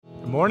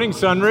Morning,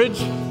 Sunridge.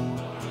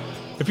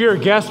 If you're a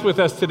guest with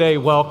us today,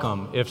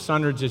 welcome. If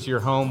Sunridge is your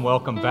home,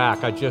 welcome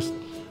back. I just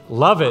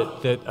love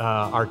it that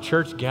our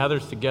church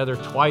gathers together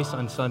twice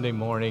on Sunday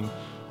morning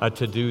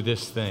to do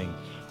this thing.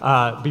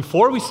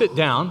 Before we sit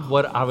down,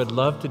 what I would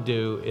love to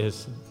do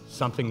is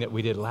something that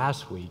we did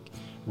last week.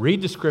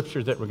 Read the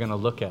scripture that we're going to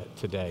look at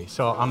today.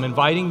 So I'm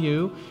inviting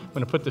you. I'm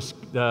going to put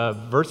the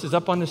verses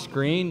up on the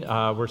screen.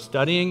 We're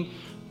studying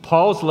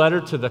Paul's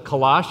letter to the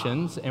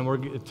Colossians,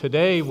 and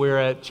today we're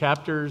at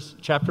chapter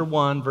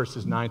 1,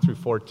 verses 9 through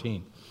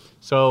 14.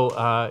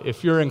 So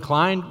if you're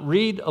inclined,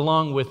 read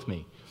along with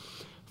me.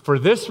 For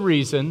this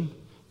reason,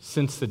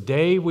 since the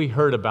day we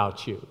heard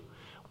about you,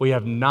 we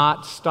have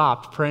not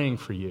stopped praying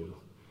for you.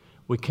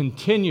 We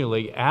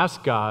continually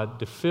ask God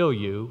to fill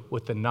you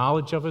with the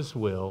knowledge of His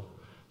will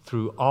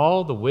through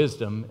all the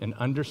wisdom and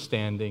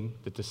understanding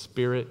that the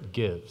Spirit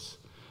gives,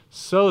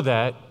 so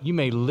that you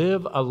may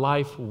live a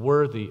life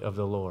worthy of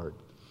the Lord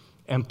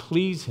and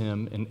please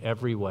Him in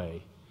every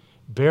way,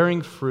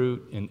 bearing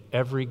fruit in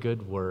every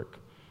good work,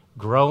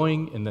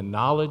 growing in the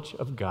knowledge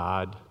of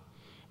God,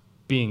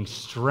 being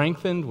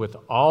strengthened with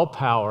all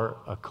power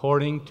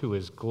according to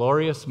His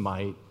glorious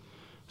might,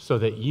 so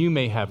that you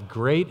may have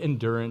great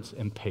endurance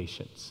and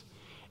patience,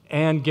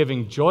 and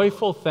giving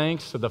joyful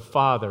thanks to the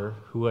Father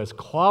who has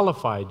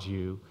qualified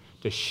you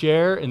to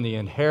share in the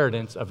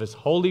inheritance of His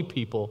holy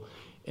people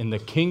in the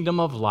kingdom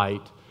of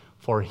light,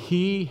 for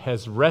He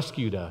has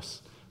rescued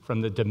us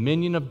from the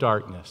dominion of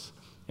darkness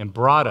and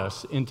brought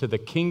us into the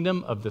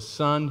kingdom of the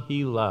Son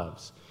He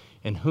loves,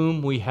 in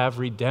whom we have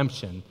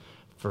redemption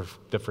for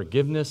the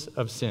forgiveness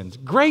of sins.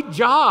 Great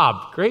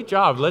job! Great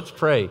job. Let's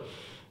pray.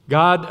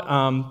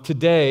 God,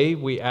 today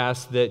we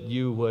ask that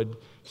you would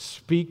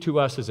speak to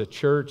us as a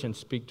church and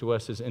speak to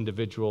us as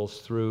individuals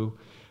through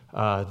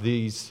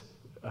these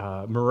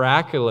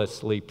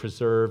miraculously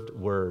preserved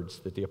words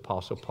that the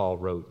Apostle Paul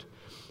wrote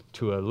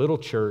to a little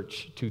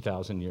church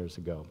 2,000 years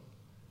ago.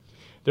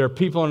 There are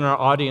people in our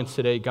audience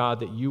today,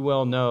 God, that you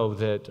well know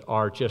that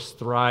are just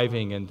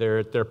thriving and they're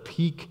at their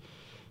peak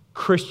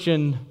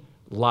Christian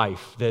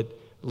life, that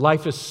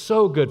life is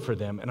so good for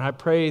them. And I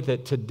pray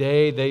that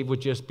today they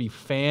would just be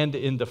fanned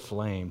into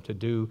flame to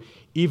do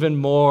even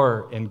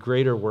more and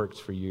greater works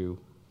for you,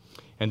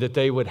 and that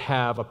they would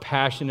have a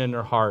passion in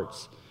their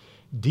hearts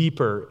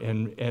deeper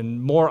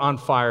and more on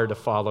fire to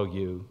follow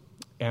you.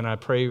 And I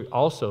pray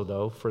also,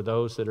 though, for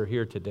those that are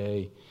here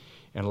today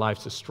and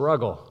life's a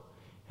struggle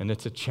and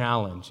it's a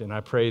challenge. And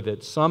I pray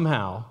that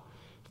somehow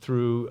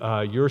through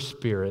your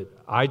Spirit,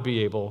 I'd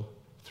be able,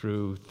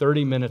 through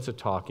 30 minutes of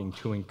talking,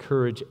 to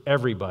encourage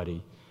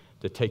everybody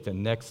to take the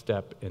next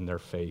step in their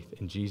faith.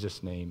 In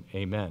Jesus' name,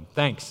 amen.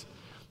 Thanks.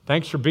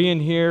 Thanks for being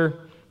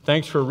here.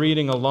 Thanks for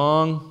reading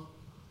along.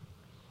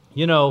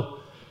 You know,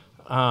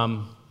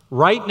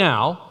 right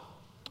now,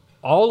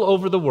 all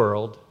over the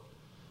world,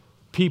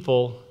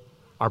 people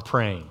are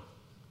praying.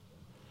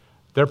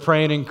 They're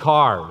praying in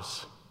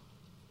cars,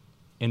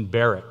 in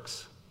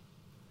barracks,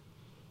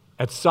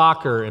 at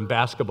soccer and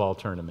basketball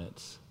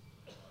tournaments.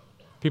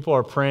 People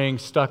are praying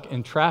stuck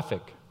in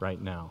traffic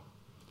right now,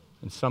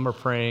 and some are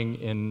praying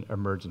in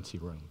emergency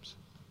rooms.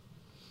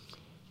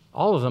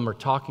 All of them are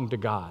talking to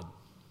God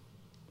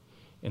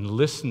and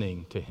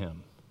listening to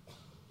Him.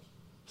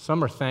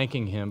 Some are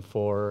thanking Him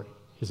for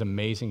His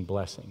amazing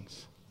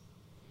blessings,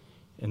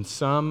 and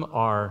some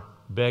are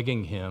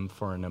begging Him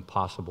for an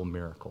impossible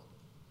miracle.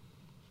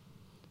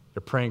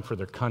 They're praying for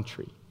their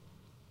country,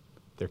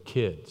 their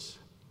kids,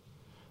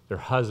 their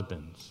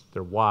husbands,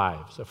 their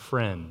wives, a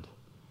friend,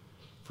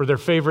 for their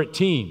favorite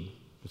team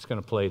that's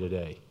going to play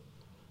today,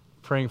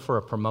 praying for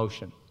a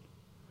promotion,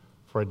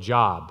 for a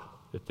job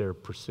that they're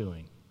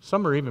pursuing.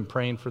 Some are even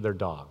praying for their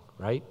dog,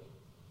 right?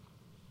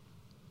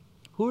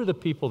 Who are the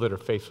people that are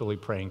faithfully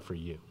praying for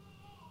you?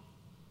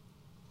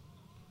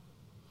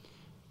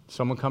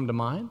 Someone come to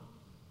mind?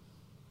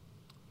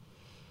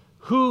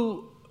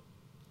 Who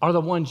are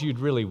the ones you'd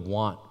really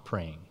want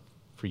praying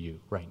for you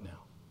right now?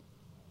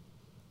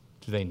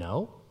 Do they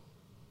know?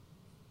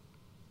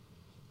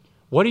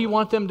 What do you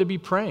want them to be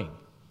praying?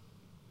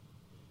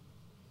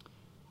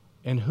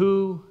 And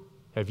who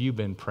have you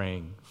been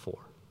praying for?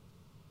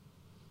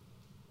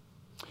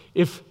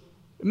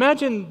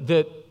 Imagine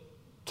that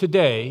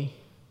today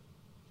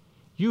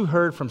you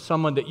heard from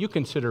someone that you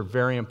consider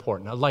very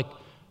important,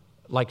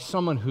 like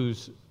someone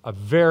who's a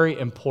very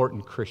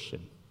important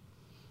Christian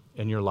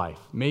in your life,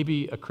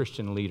 maybe a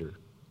Christian leader,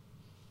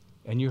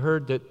 and you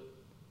heard that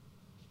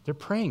they're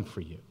praying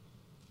for you.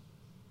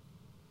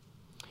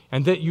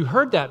 And that you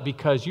heard that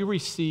because you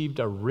received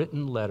a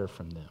written letter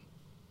from them,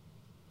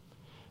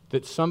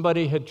 that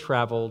somebody had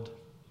traveled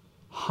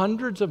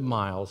hundreds of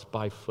miles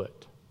by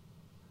foot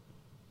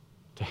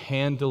to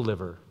hand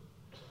deliver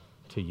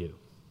to you.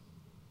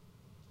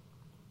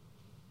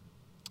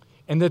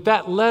 And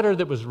that letter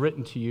that was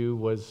written to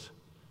you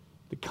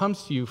that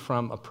comes to you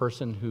from a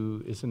person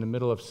who is in the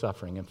middle of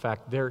suffering. In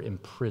fact, they're in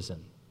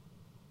prison.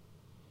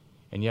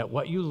 And yet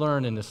what you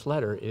learn in this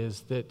letter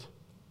is that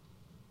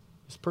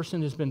this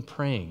person has been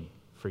praying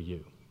for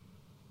you.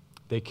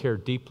 They care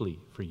deeply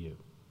for you.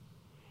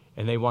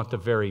 and they want the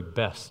very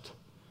best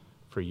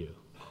for you.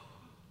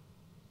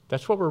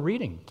 That's what we're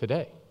reading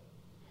today.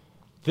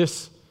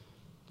 This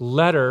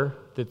letter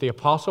that the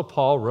Apostle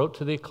Paul wrote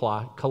to the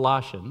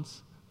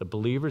Colossians, the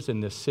believers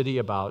in this city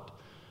about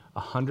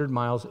 100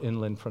 miles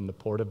inland from the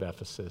port of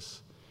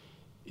Ephesus,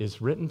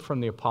 is written from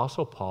the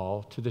Apostle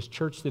Paul to this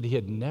church that he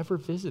had never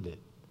visited.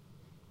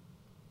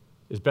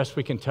 As best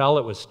we can tell,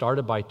 it was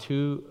started by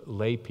two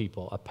lay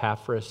people,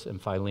 Epaphras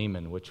and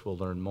Philemon, which we'll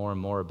learn more and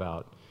more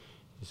about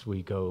as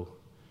we go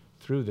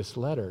through this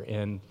letter.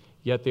 And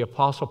yet the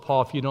Apostle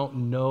Paul, if you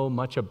don't know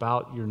much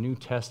about your New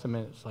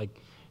Testament, it's like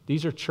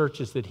these are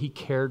churches that he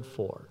cared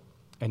for.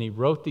 And he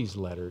wrote these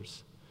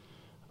letters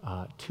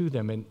to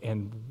them,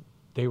 and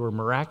they were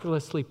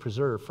miraculously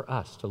preserved for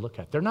us to look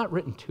at. They're not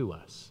written to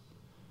us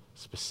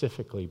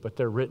specifically, but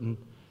they're written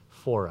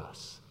for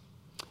us.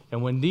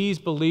 And when these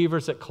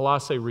believers at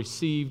Colossae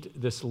received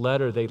this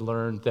letter, they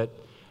learned that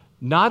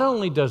not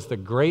only does the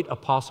great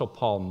Apostle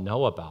Paul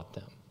know about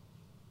them,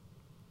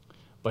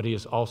 but he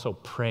is also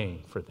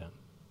praying for them.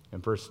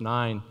 In verse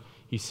 9,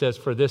 he says,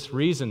 "For this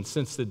reason,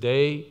 since the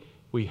day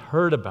we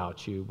heard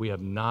about you, we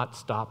have not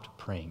stopped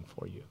praying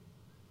for you."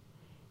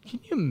 Can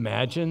you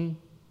imagine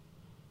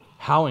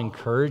how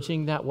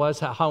encouraging that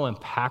was, how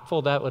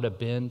impactful that would have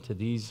been to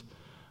these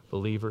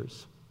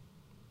believers?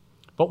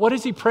 But what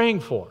is he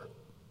praying for?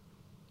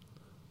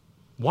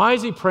 Why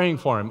is he praying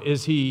for him?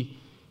 Is he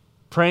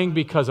praying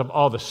because of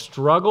all the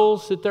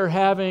struggles that they're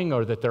having,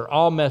 or that they're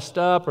all messed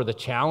up, or the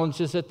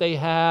challenges that they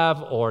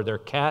have, or their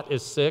cat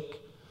is sick?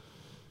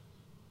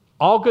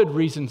 All good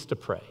reasons to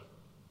pray.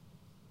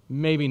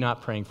 Maybe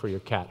not praying for your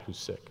cat who's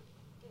sick.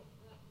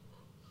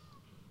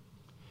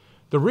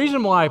 The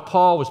reason why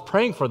Paul was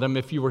praying for them,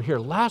 if you were here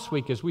last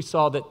week, is we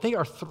saw that they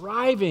are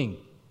thriving.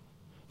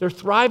 They're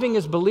thriving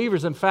as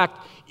believers. In fact,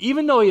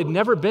 even though he had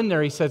never been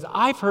there, he says,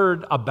 "I've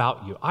heard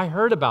about you. I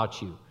heard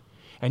about you.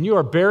 And you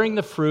are bearing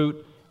the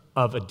fruit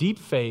of a deep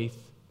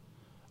faith,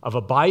 of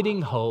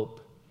abiding hope,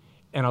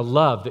 and a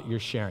love that you're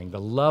sharing,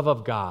 the love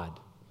of God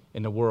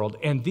in the world."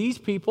 And these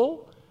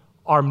people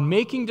are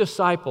making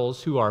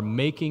disciples who are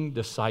making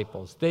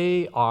disciples.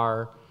 They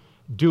are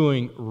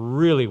doing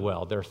really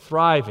well. They're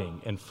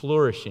thriving and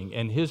flourishing.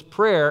 And his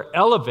prayer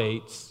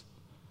elevates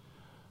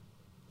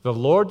the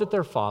Lord that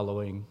they're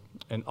following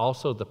and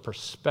also the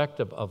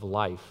perspective of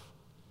life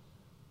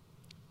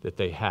that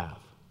they have.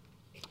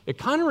 It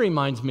kind of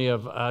reminds me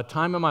of a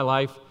time in my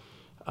life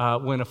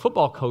when a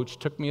football coach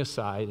took me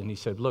aside and he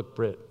said, "Look,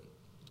 Britt,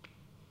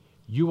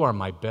 you are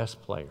my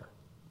best player."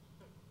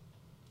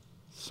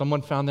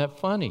 Someone found that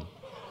funny.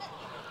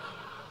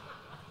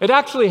 It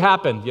actually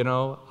happened, you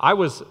know. I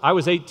was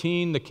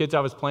 18, the kids I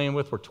was playing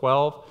with were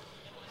 12.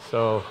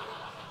 So,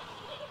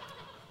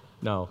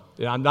 no,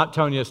 I'm not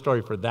telling you a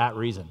story for that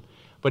reason.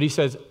 But he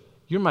says,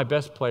 "You're my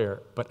best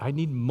player, but I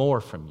need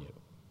more from you."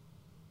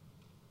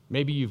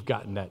 Maybe you've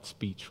gotten that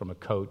speech from a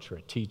coach or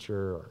a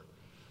teacher or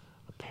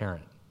a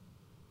parent.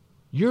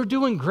 "You're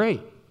doing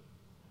great,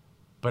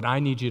 but I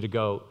need you to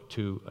go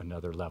to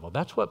another level."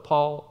 That's what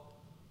Paul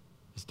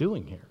is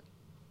doing here.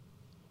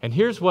 And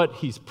here's what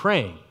he's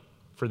praying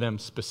for them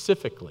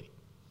specifically.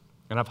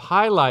 And I've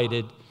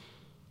highlighted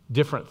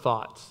different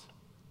thoughts.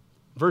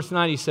 Verse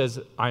 9, he says,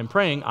 "I'm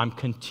praying, I'm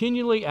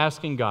continually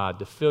asking God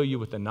to fill you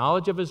with the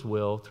knowledge of his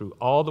will through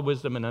all the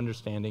wisdom and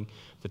understanding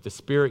that the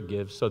Spirit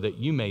gives, so that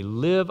you may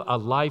live a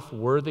life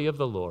worthy of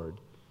the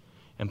Lord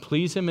and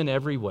please him in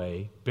every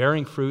way,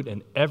 bearing fruit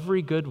in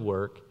every good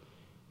work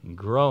and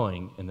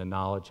growing in the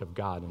knowledge of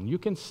God." And you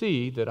can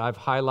see that I've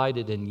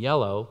highlighted in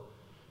yellow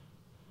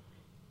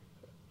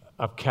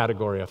a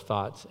category of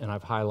thoughts, and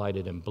I've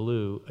highlighted in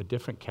blue a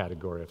different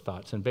category of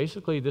thoughts. And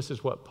basically, this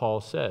is what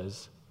Paul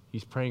says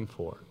he's praying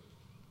for.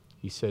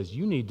 He says,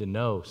 you need to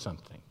know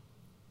something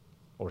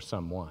or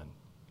someone,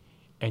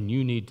 and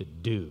you need to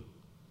do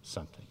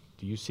something.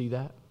 Do you see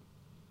that?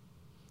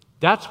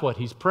 That's what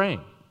he's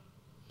praying.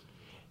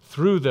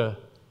 Through the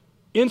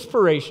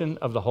inspiration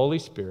of the Holy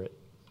Spirit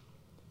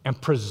and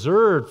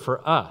preserved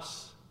for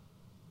us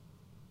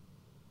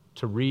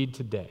to read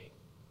today.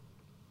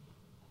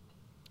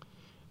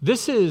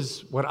 This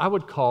is what I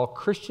would call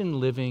Christian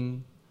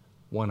living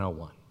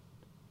 101.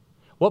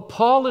 What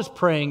Paul is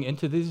praying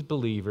into these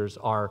believers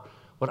are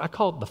what I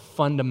call the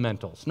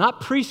fundamentals, not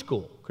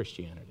preschool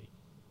Christianity,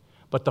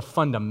 but the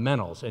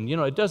fundamentals. And, you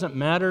know, it doesn't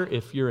matter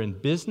if you're in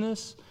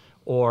business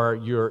or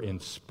you're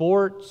in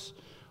sports,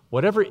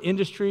 whatever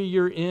industry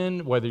you're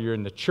in, whether you're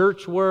in the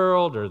church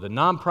world or the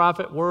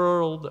nonprofit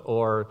world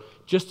or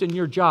just in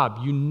your job,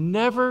 you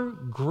never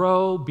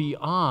grow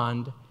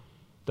beyond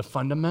the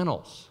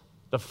fundamentals.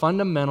 The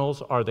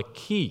fundamentals are the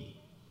key.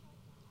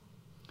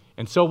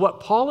 And so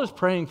what Paul is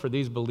praying for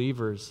these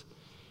believers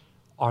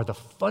are the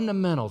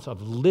fundamentals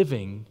of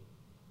living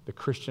the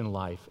Christian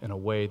life in a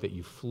way that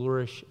you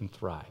flourish and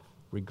thrive,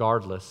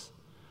 regardless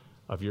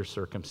of your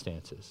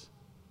circumstances.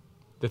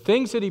 The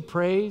things that he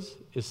prays,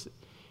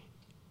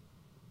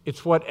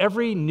 it's what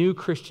every new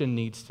Christian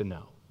needs to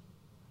know.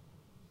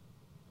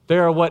 They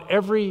are what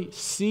every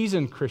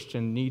seasoned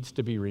Christian needs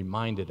to be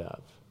reminded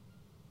of.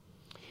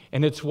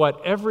 And it's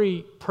what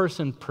every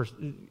person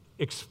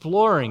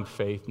exploring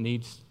faith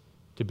needs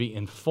to be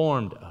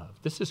informed of.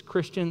 This is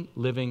Christian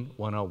Living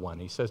 101.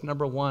 He says,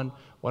 number one,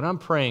 what I'm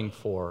praying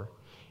for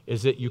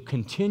is that you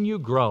continue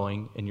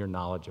growing in your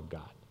knowledge of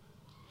God.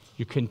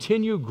 You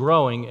continue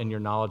growing in your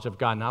knowledge of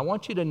God. Now, I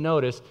want you to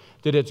notice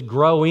that it's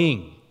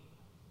growing.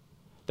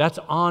 That's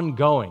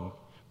ongoing.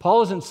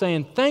 Paul isn't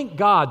saying, thank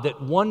God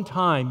that one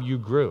time you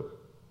grew.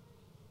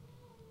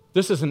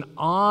 This is an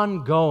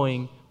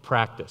ongoing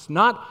practice.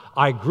 Not,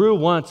 I grew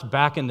once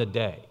back in the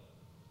day.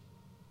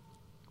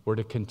 We're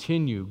to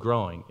continue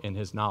growing in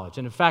his knowledge.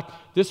 And in fact,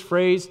 this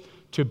phrase,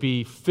 to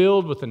be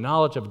filled with the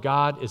knowledge of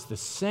God, is the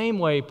same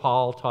way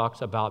Paul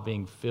talks about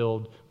being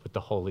filled with the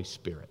Holy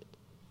Spirit.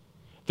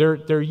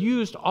 They're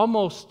used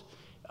almost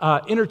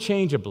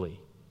interchangeably.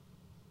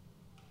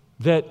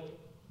 That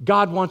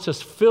God wants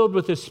us filled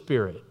with his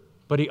Spirit,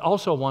 but he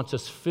also wants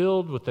us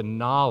filled with the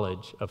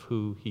knowledge of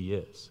who he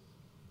is.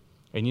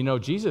 And you know,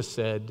 Jesus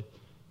said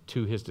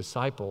to his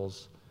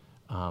disciples,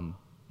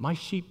 my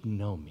sheep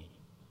know me.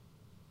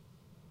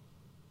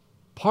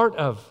 Part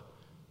of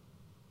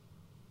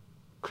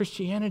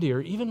Christianity, or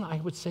even I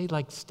would say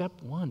like step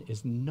one,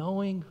 is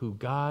knowing who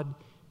God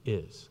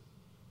is.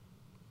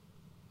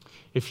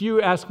 If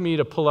you ask me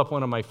to pull up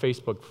one of my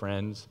Facebook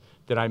friends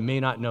that I may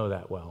not know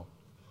that well,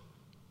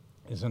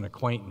 as an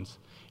acquaintance,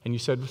 and you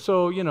said,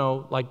 so, you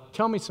know, like,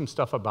 tell me some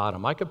stuff about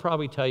them. I could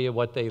probably tell you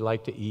what they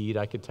like to eat.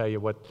 I could tell you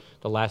what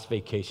the last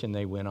vacation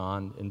they went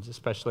on, and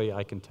especially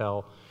I can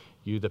tell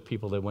you the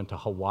people that went to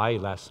Hawaii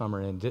last summer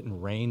and it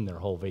didn't rain their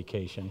whole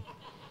vacation,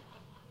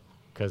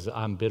 because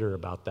I'm bitter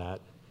about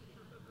that.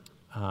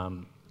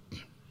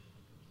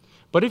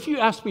 But if you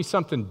ask me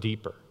something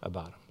deeper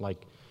about them,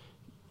 like,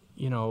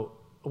 you know,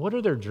 what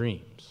are their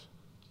dreams?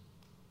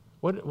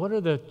 What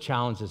are the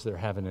challenges they're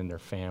having in their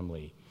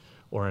family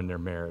or in their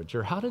marriage?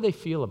 Or how do they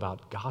feel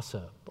about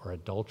gossip or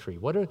adultery?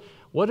 What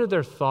are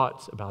their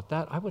thoughts about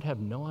that? I would have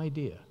no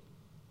idea.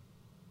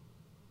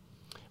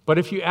 But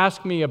if you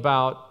ask me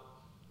about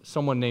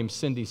someone named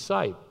Cindy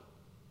Sipe,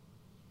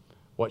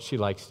 what she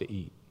likes to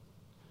eat,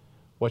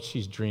 what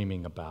she's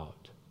dreaming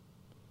about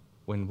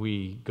when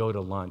we go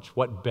to lunch,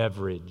 what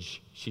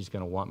beverage she's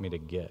going to want me to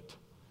get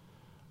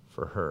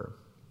for her,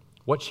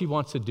 what she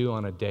wants to do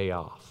on a day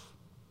off,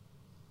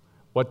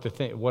 what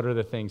are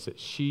the things that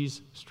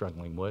she's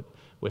struggling with.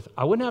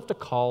 I wouldn't have to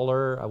call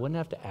her. I wouldn't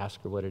have to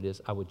ask her what it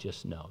is. I would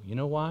just know. You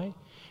know why?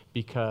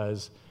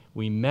 Because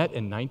we met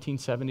in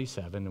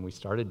 1977 and we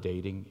started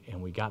dating,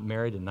 and we got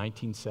married in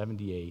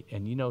 1978.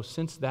 And you know,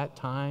 since that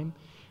time,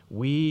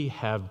 we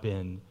have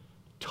been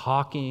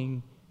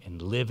talking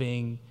and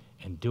living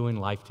and doing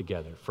life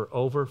together for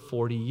over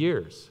 40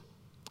 years.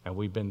 And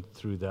we've been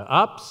through the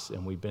ups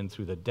and we've been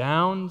through the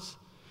downs.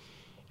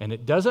 And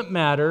it doesn't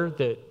matter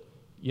that,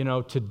 you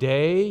know,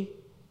 today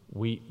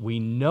we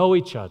know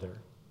each other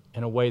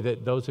in a way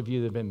that those of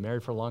you that have been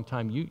married for a long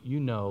time, you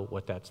know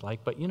what that's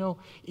like. But, you know,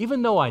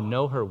 even though I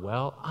know her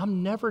well,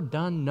 I'm never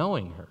done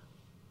knowing her.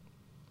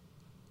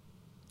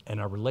 And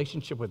our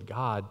relationship with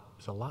God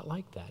is a lot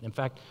like that. In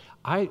fact,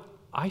 I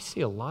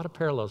see a lot of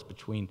parallels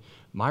between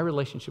my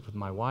relationship with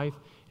my wife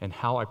and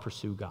how I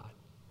pursue God.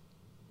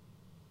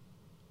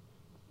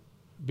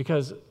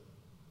 Because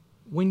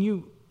when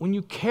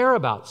you care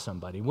about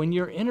somebody, when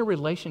you're in a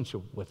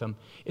relationship with them,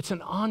 it's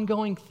an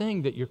ongoing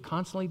thing that you're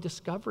constantly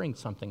discovering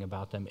something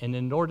about them. And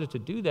in order to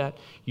do that,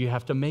 you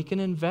have to make an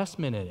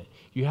investment in it.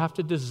 You have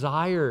to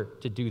desire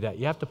to do that.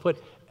 You have to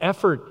put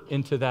effort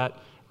into that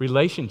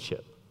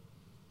relationship.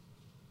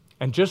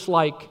 And just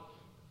like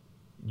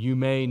you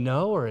may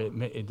know, or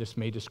this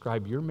may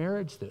describe your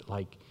marriage, that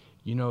like,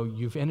 you know,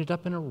 you've ended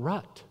up in a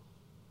rut.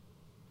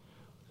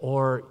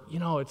 Or, you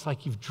know, it's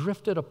like you've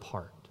drifted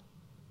apart.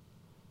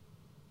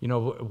 You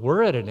know,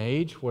 we're at an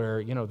age where,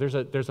 you know, there's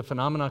a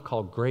phenomenon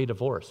called gray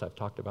divorce. I've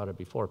talked about it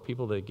before.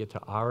 People that get to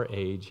our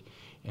age,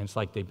 and it's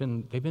like they've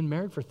been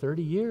married for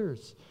 30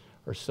 years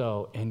or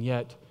so, and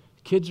yet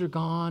kids are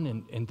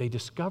gone, and they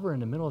discover in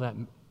the middle of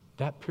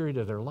that period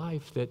of their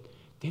life that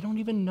they don't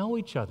even know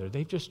each other.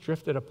 They've just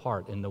drifted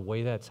apart, and the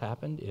way that's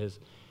happened is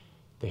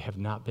they have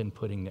not been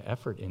putting the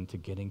effort into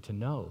getting to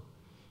know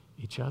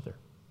each other.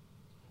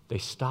 They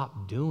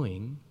stopped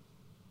doing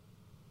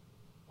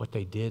what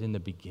they did in the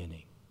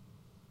beginning.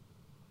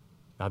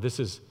 Now, this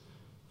is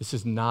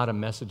not a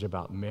message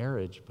about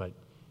marriage, but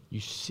you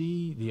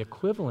see the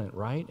equivalent,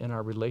 right, in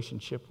our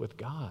relationship with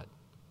God.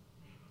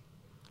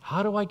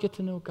 How do I get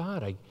to know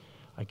God?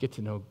 I get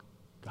to know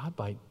God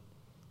by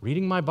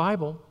reading my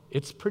Bible.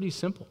 It's pretty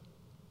simple.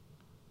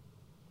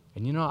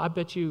 And you know, I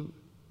bet you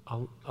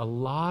a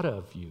lot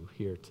of you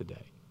here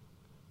today,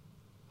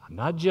 I'm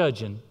not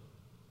judging,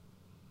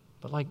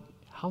 but like,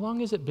 how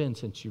long has it been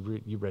since you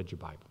read your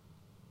Bible?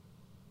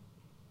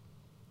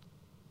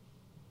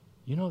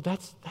 You know,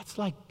 that's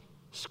like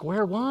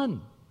square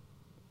one.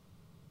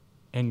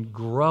 And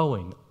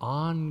growing,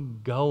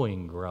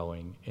 ongoing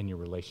growing in your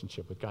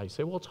relationship with God. You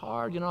say, well, it's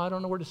hard. You know, I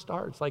don't know where to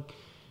start. It's like,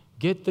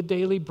 get the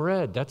Daily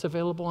Bread. That's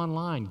available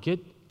online.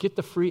 Get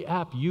the free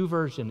app,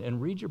 YouVersion,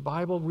 and read your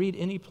Bible. Read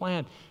any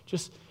plan.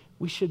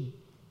 We should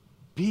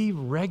be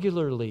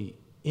regularly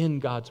in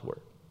God's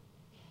Word.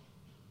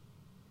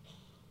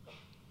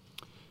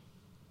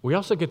 We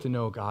also get to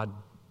know God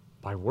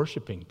by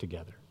worshiping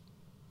together.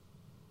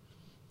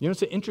 You know,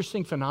 it's an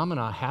interesting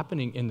phenomenon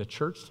happening in the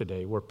church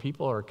today where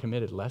people are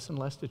committed less and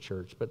less to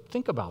church. But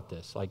think about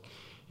this, like,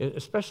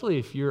 especially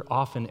if you're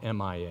often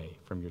MIA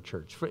from your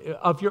church,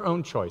 of your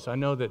own choice. I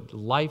know that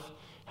life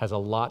has a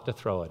lot to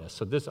throw at us.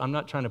 So I'm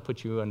not trying to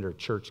put you under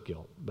church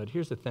guilt. But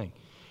here's the thing.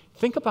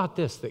 Think about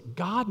this, that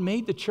God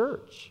made the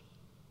church.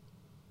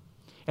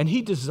 And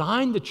he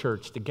designed the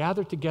church to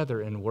gather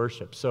together and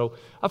worship. So,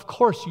 of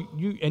course,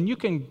 you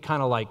can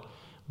kind of like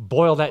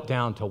boil that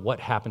down to what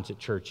happens at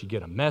church. You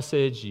get a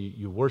message,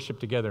 you worship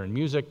together in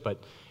music,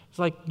 but it's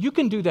like you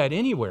can do that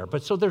anywhere.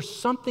 But so there's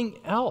something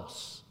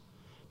else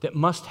that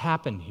must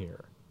happen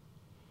here.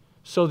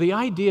 So the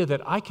idea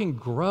that I can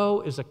grow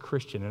as a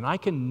Christian and I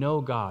can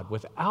know God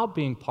without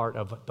being part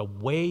of the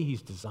way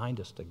he's designed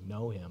us to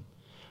know him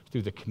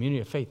through the community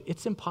of faith,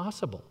 it's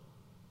impossible.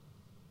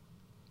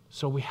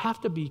 So we have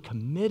to be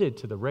committed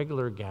to the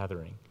regular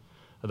gathering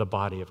of the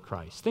body of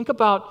Christ. Think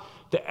about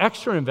the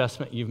extra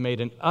investment you've made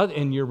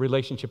in your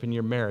relationship, in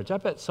your marriage. I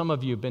bet some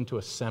of you have been to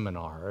a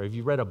seminar, or have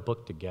you read a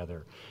book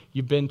together?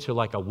 You've been to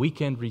like a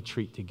weekend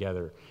retreat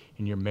together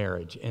in your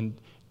marriage. And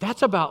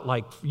that's about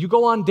like, you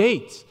go on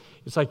dates.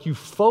 It's like you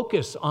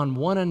focus on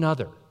one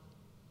another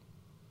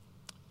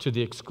to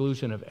the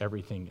exclusion of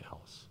everything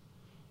else.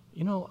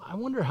 You know, I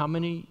wonder how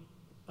many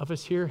of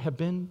us here have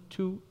been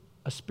to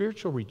a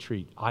spiritual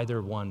retreat,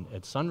 either one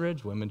at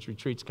Sunridge, women's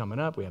retreats coming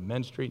up, we have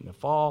men's retreat in the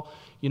fall,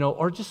 you know,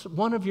 or just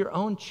one of your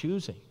own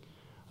choosing.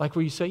 Like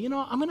where you say, you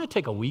know, I'm going to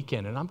take a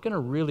weekend and I'm going to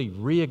really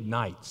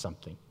reignite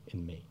something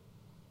in me.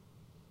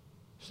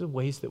 These are the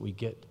ways that we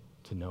get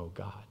to know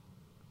God.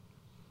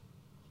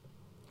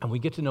 And we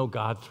get to know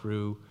God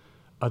through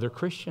other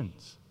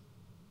Christians.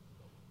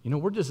 You know,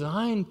 we're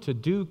designed to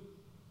do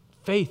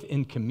faith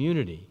in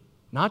community,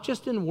 not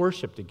just in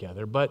worship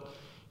together, but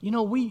you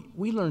know, we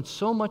learn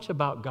so much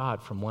about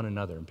God from one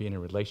another and being in a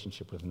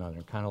relationship with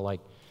another, kind of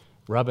like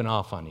rubbing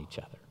off on each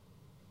other.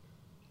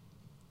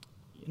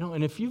 You know,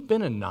 and if you've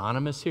been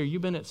anonymous here,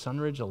 you've been at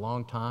Sunridge a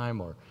long time,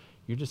 or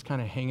you're just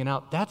kind of hanging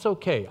out, that's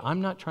okay.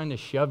 I'm not trying to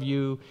shove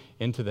you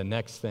into the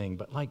next thing,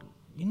 but like,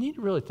 you need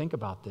to really think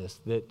about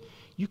this, that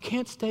you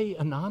can't stay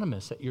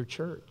anonymous at your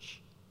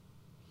church.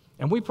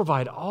 And we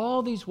provide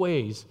all these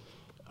ways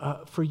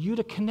for you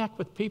to connect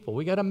with people.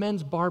 We got a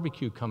men's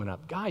barbecue coming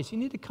up. Guys, you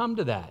need to come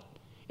to that.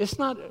 It's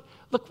not,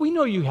 look, we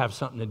know you have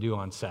something to do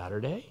on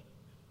Saturday.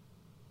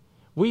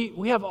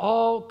 We have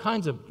all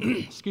kinds of,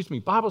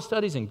 Bible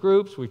studies and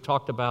groups. We've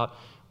talked about,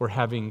 we're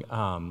having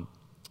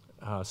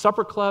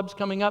supper clubs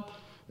coming up.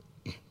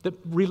 The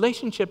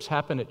relationships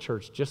happen at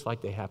church just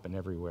like they happen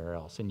everywhere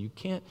else. And you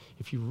can't,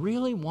 if you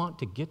really want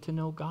to get to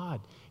know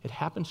God, it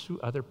happens through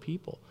other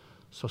people.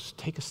 So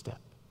take a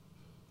step.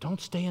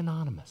 Don't stay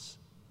anonymous.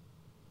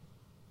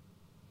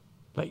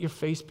 Let your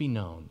face be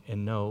known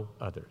and know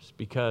others,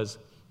 because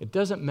it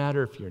doesn't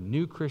matter if you're a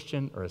new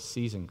Christian or a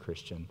seasoned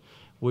Christian.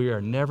 We are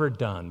never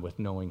done with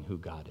knowing who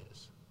God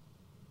is.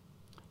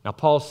 Now,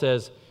 Paul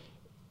says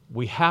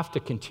we have to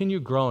continue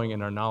growing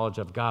in our knowledge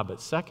of God,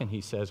 but second, he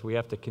says we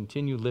have to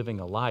continue living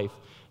a life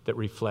that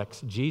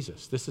reflects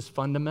Jesus. This is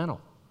fundamental.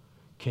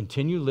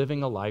 Continue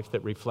living a life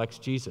that reflects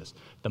Jesus.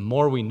 The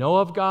more we know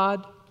of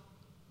God,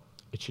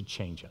 it should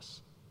change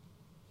us.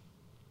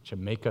 It should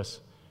make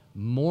us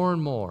more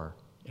and more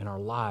in our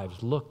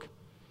lives look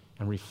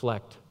and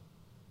reflect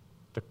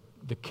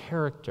the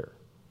character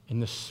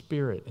and the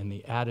spirit and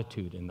the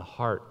attitude and the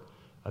heart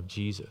of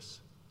Jesus.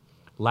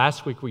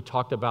 Last week we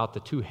talked about the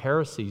two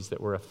heresies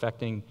that were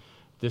affecting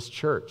this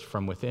church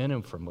from within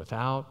and from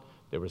without.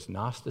 There was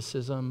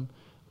Gnosticism,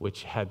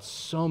 which had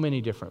so many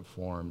different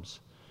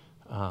forms.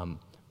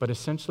 But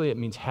essentially it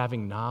means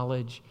having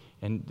knowledge.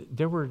 And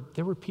there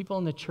were people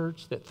in the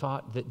church that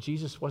thought that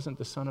Jesus wasn't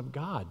the Son of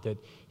God, that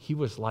he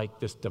was like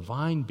this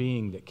divine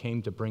being that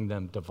came to bring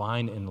them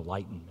divine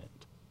enlightenment.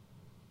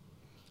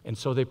 And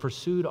so they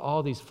pursued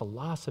all these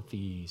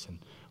philosophies and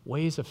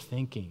ways of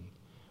thinking,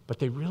 but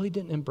they really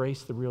didn't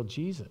embrace the real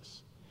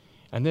Jesus.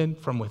 And then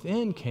from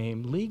within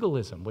came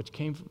legalism, which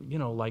came, you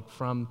know, like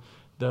from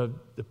the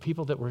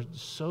people that were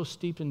so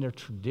steeped in their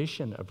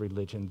tradition of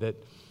religion that,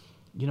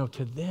 you know,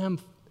 to them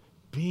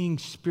being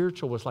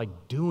spiritual was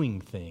like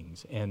doing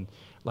things and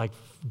like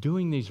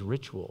doing these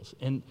rituals.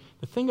 And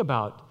the thing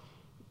about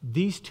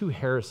these two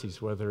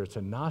heresies, whether it's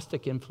a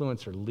Gnostic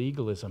influence or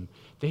legalism,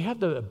 they have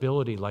the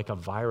ability, like a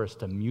virus,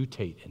 to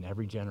mutate in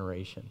every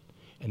generation,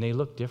 and they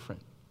look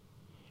different.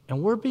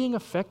 And we're being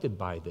affected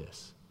by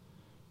this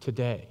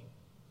today.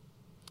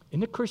 In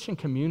the Christian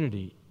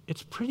community,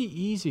 it's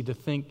pretty easy to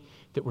think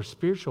that we're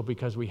spiritual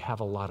because we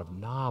have a lot of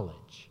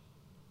knowledge.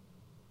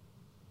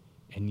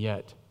 And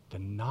yet, the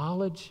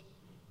knowledge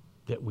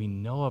that we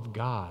know of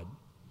God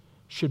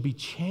should be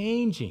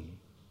changing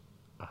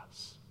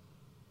us.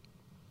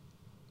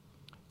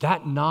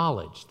 That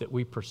knowledge that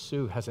we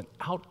pursue has an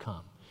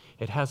outcome.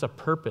 It has a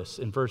purpose.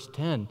 In verse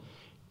 10,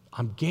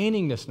 I'm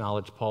gaining this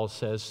knowledge, Paul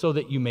says, so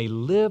that you may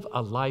live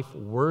a life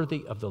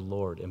worthy of the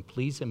Lord and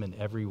please him in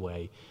every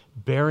way,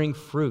 bearing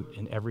fruit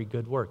in every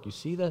good work. You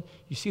see the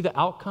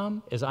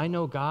outcome? As I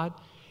know God,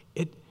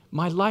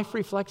 my life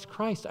reflects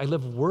Christ. I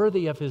live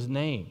worthy of his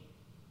name,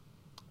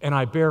 and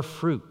I bear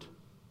fruit.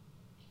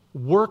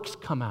 Works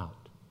come out.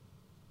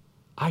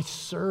 I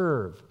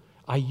serve.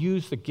 I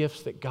use the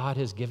gifts that God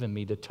has given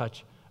me to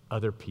touch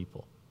other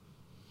people.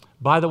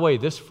 By the way,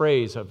 this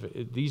phrase of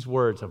these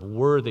words of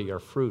worthy or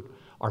fruit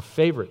are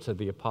favorites of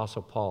the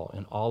Apostle Paul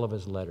in all of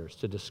his letters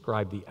to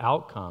describe the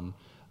outcome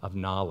of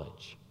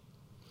knowledge.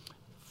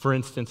 For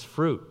instance,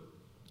 fruit.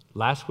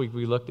 Last week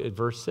we looked at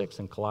verse 6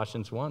 in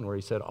Colossians 1 where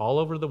he said, all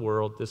over the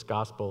world this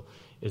gospel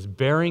is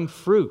bearing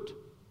fruit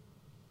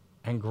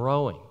and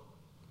growing.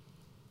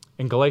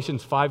 In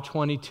Galatians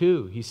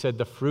 5:22, he said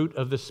the fruit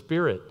of the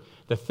Spirit,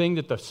 the thing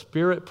that the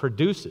Spirit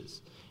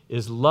produces,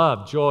 is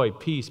love, joy,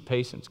 peace,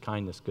 patience,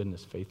 kindness,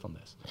 goodness,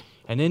 faithfulness.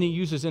 And then he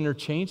uses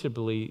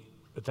interchangeably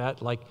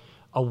that like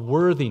a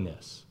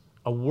worthiness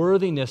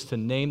to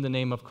name the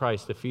name of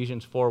Christ.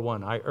 Ephesians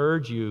 4:1, I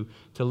urge you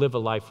to live a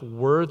life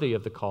worthy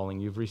of the calling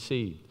you've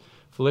received.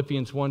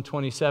 Philippians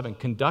 1:27,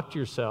 conduct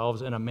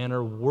yourselves in a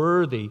manner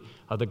worthy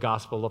of the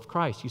gospel of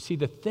Christ. You see,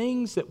 the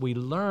things that we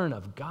learn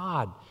of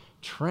God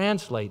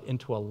translate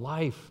into a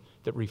life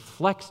that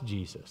reflects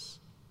Jesus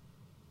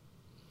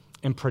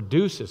and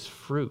produces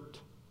fruit,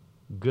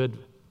 good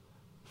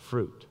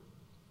fruit.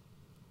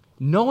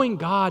 Knowing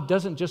God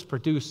doesn't just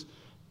produce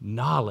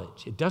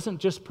knowledge. It doesn't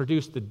just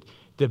produce the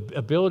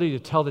ability to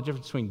tell the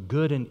difference between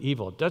good and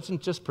evil. It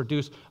doesn't just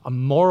produce a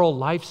moral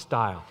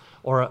lifestyle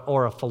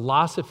or a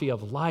philosophy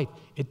of life.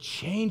 It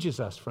changes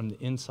us from the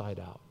inside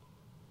out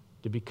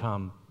to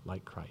become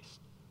like Christ.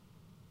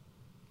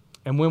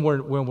 And when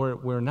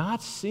we're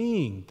not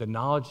seeing the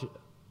knowledge,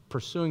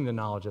 pursuing the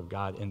knowledge of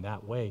God in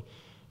that way,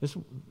 that's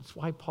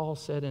why Paul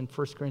said in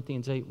 1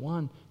 Corinthians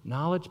 8:1,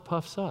 knowledge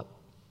puffs up.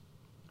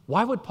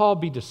 Why would Paul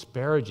be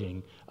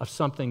disparaging of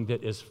something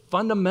that is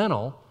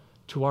fundamental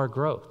to our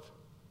growth?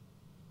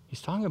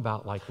 He's talking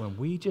about like when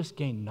we just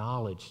gain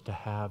knowledge to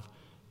have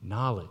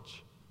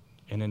knowledge.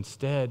 And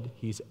instead,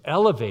 he's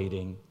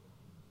elevating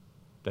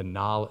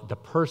the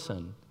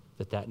person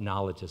that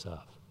knowledge is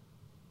of.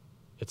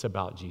 It's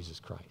about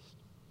Jesus Christ.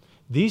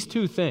 These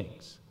two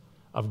things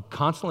of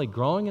constantly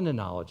growing in the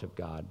knowledge of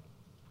God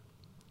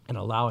and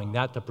allowing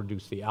that to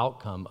produce the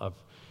outcome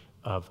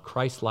of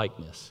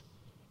Christ-likeness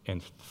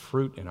and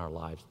fruit in our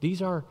lives,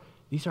 these are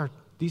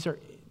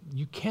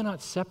you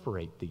cannot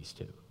separate these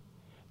two.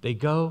 They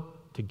go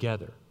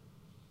together.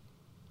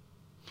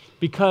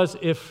 Because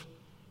if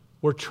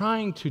we're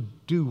trying to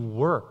do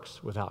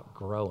works without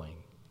growing,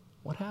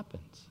 what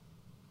happens?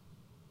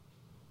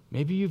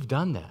 Maybe you've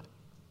done that.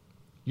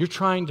 You're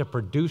trying to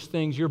produce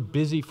things, you're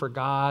busy for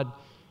God,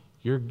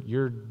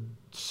 you're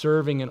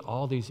serving in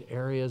all these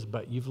areas,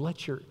 but you've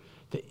let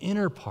the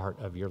inner part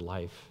of your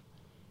life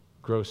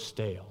grow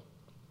stale.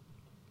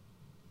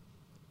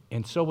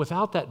 And so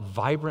without that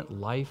vibrant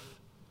life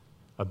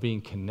of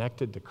being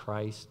connected to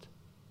Christ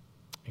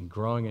and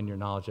growing in your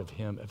knowledge of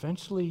him,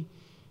 eventually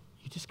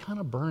you just kind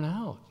of burn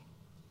out.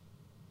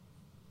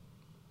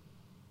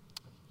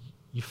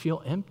 You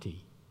feel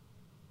empty.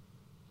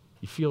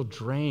 You feel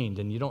drained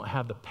and you don't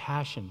have the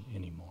passion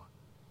anymore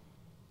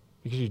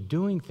because you're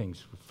doing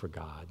things for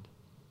God,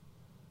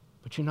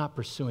 but you're not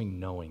pursuing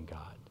knowing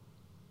God.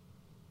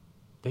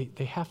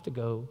 They have to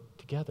go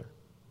together.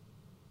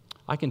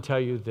 I can tell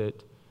you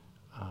that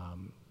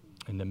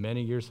in the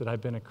many years that I've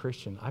been a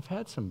Christian, I've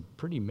had some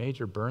pretty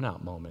major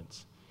burnout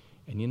moments.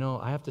 And you know,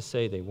 I have to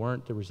say they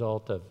weren't the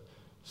result of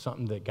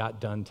something that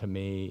got done to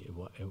me.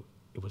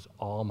 It was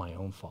all my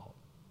own fault.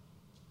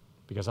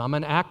 Because I'm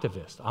an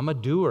activist, I'm a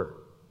doer.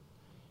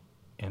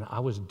 And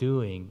I was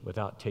doing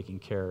without taking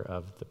care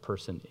of the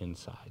person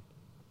inside.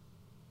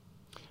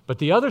 But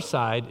the other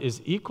side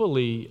is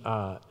equally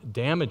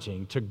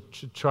damaging to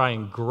try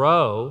and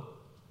grow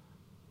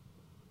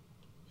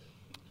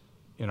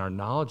in our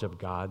knowledge of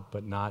God,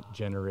 but not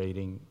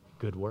generating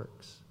good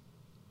works.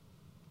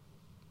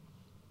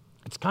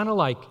 It's kind of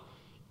like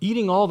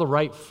eating all the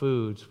right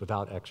foods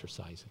without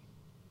exercising.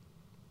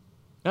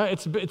 Now,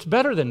 it's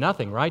better than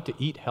nothing, right, to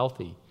eat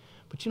healthy.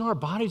 But you know, our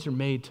bodies are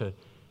made to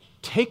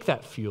take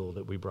that fuel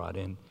that we brought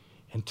in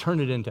and turn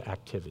it into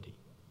activity.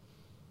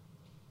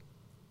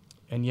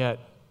 And yet,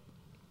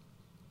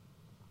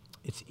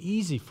 it's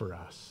easy for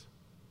us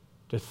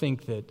to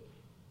think that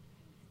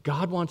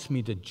God wants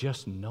me to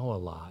just know a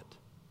lot.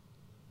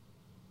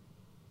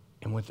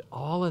 And with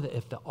all of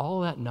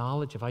that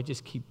knowledge, if I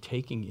just keep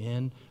taking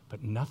in,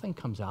 but nothing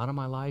comes out of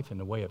my life in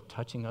the way of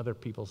touching other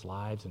people's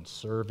lives and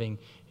serving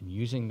and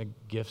using the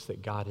gifts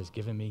that God has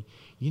given me,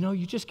 you know,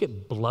 you just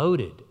get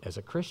bloated as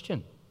a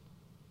Christian.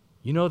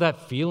 You know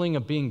that feeling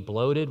of being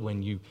bloated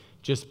when you've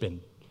just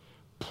been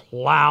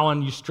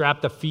plowing, you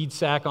strap the feed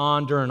sack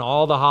on during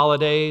all the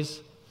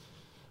holidays,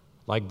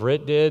 like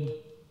Britt did,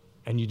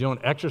 and you don't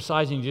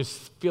exercise and you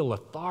just feel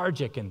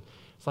lethargic. And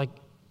it's like,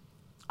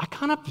 I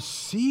kind of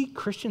see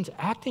Christians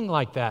acting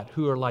like that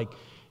who are like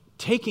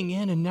taking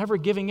in and never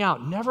giving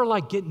out, never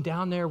like getting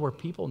down there where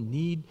people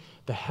need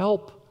the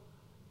help,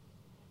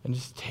 and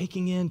just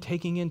taking in,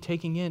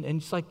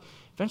 and it's like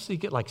eventually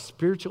you get like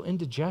spiritual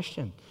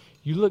indigestion.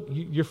 You look,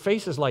 your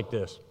face is like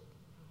this.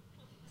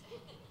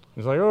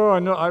 It's like, oh, I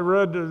know, I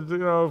read,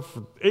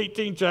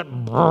 18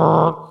 chapters.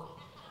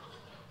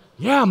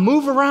 Yeah,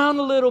 move around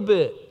a little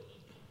bit.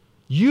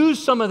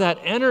 Use some of that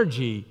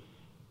energy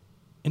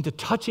into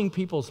touching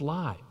people's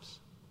lives.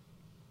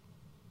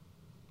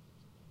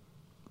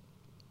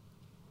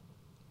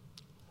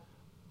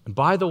 And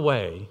by the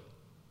way,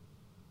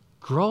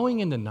 growing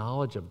in the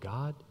knowledge of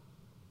God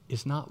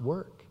is not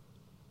work.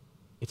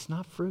 It's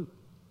not fruit.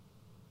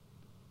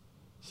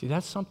 See,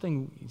 that's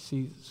something,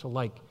 so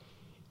like,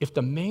 if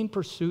the main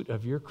pursuit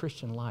of your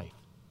Christian life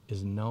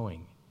is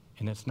knowing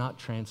and it's not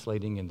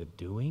translating into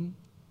doing,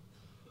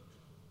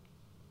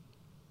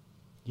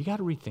 you got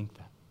to rethink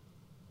that.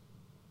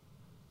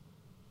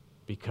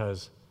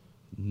 Because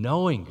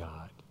knowing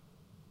God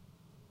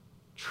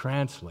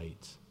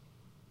translates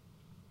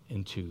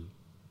into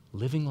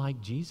living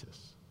like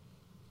Jesus.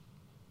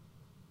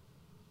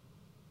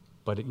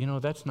 But,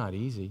 that's not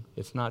easy.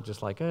 It's not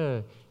just like,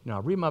 I'll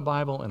read my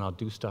Bible and I'll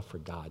do stuff for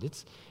God.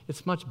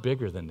 It's much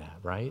bigger than that,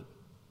 right?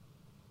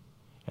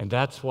 And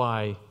that's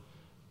why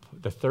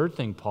the third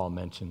thing Paul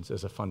mentions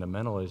as a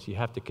fundamental is you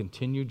have to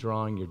continue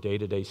drawing your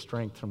day-to-day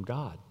strength from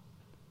God.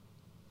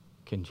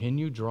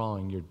 Continue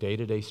drawing your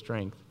day-to-day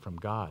strength from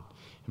God.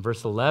 In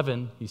verse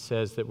 11, he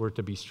says that we're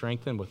to be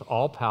strengthened with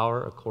all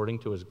power according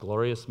to his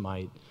glorious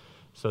might,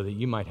 so that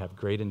you might have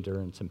great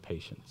endurance and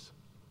patience.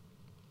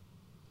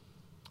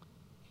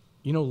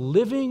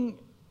 Living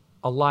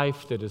a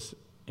life that is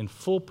in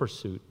full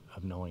pursuit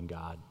of knowing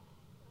God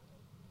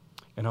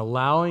and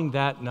allowing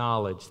that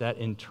knowledge, that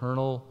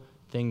internal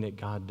thing that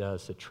God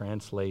does to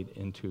translate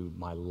into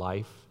my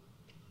life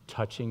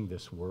touching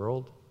this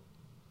world,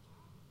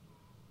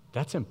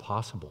 that's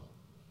impossible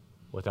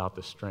without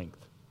the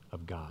strength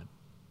of God.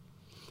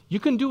 You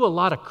can do a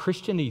lot of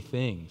Christian-y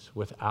things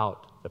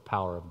without the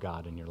power of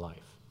God in your life.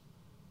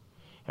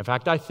 In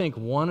fact, I think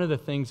one of the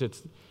things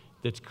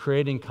that's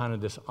creating kind of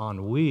this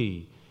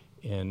ennui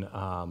in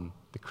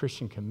the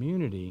Christian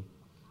community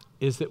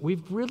is that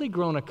we've really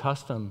grown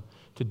accustomed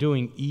to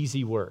doing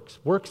easy works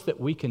that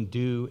we can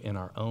do in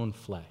our own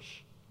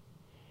flesh.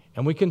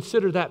 And we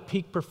consider that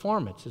peak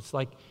performance. It's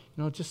like,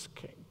 just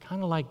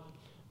kind of like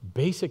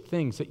basic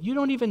things that you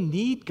don't even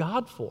need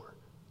God for.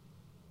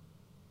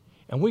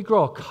 And we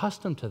grow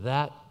accustomed to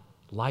that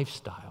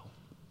lifestyle.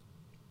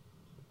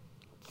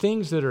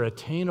 Things that are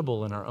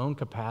attainable in our own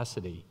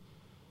capacity,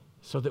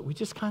 so that we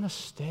just kind of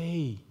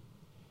stay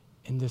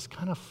in this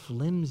kind of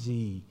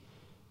flimsy,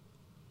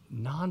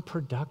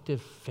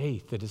 non-productive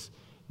faith that is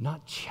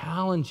not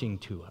challenging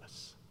to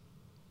us.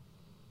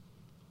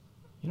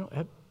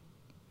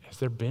 Has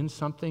there been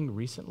something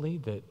recently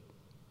that,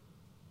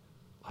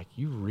 like,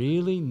 you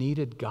really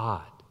needed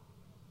God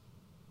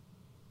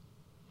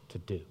to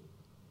do?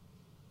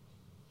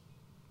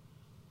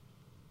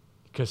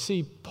 Because,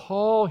 see,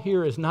 Paul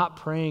here is not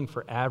praying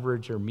for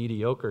average or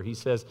mediocre. He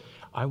says,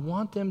 I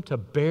want them to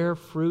bear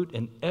fruit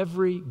in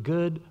every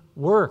good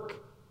work.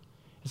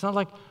 It's not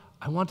like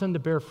I want them to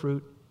bear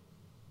fruit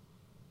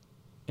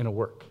in a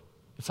work.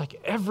 It's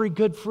like every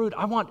good fruit.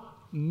 I want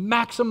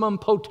maximum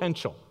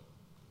potential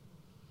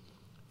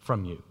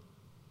from you.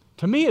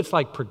 To me, it's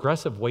like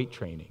progressive weight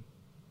training.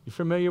 You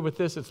familiar with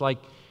this? It's like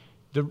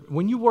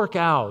when you work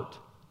out,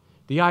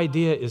 the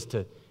idea is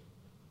to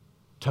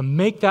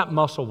make that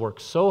muscle work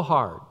so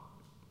hard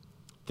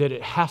that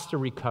it has to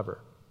recover.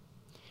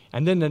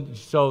 And then,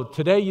 so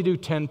today you do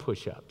 10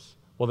 push-ups.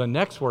 Well, the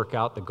next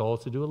workout, the goal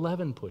is to do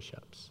 11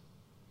 push-ups.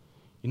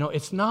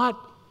 It's not,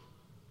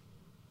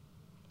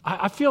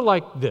 I feel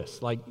like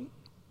this, like,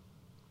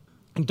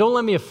 and don't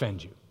let me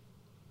offend you.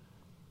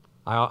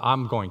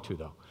 I'm going to,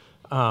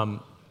 though.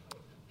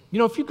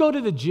 If you go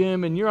to the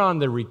gym and you're on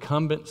the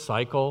recumbent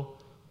cycle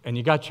and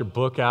you got your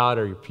book out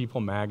or your People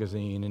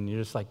magazine and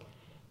you're just like,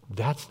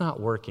 that's not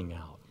working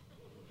out.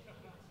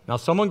 Now,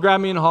 someone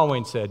grabbed me in the hallway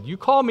and said, you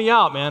call me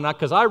out, man,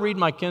 because I read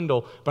my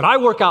Kindle, but I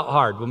work out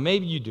hard. Well,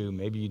 maybe you do,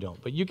 maybe you don't,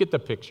 but you get the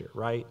picture,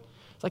 right?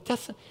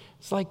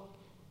 It's like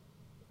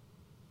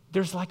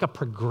there's like a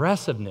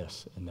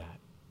progressiveness in that.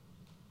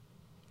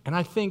 And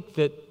I think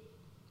that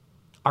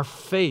our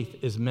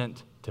faith is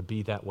meant to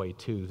be that way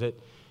too, that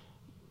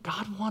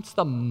God wants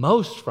the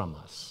most from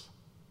us.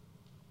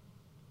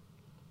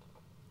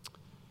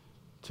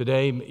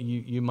 Today,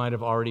 you might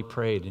have already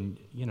prayed, and,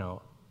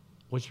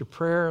 was your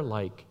prayer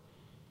like,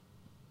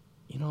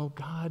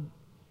 God,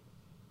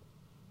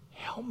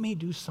 help me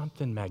do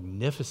something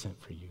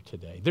magnificent for you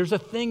today. There's a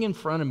thing in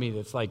front of me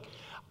that's like,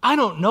 I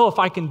don't know if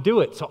I can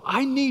do it, so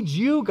I need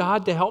you,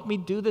 God, to help me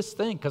do this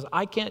thing because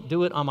I can't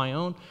do it on my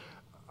own.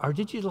 Or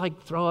did you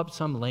like throw up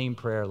some lame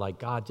prayer like,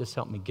 God, just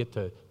help me get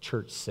to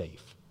church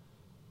safe?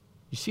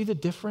 You see the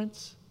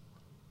difference?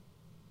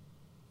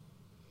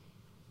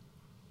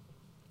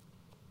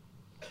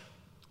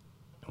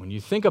 When you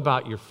think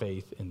about your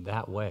faith in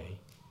that way,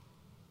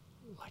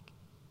 like,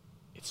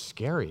 it's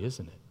scary,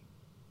 isn't it?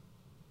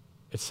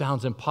 It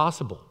sounds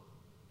impossible.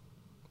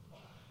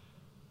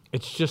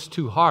 It's just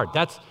too hard.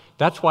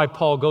 That's why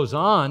Paul goes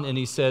on and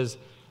he says,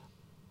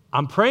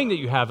 I'm praying that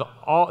you have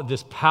all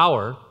this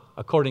power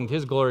according to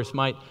his glorious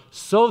might,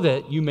 so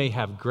that you may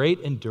have great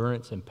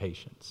endurance and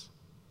patience.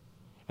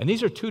 And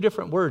these are two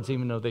different words,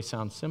 even though they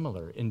sound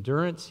similar.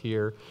 Endurance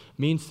here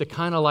means to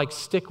kind of like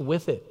stick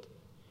with it.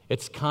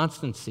 It's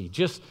constancy.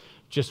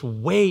 Just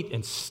wait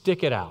and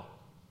stick it out.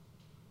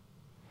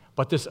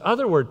 But this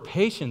other word,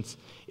 patience,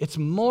 it's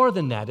more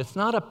than that. It's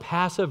not a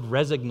passive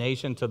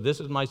resignation to this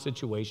is my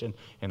situation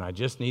and I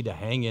just need to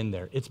hang in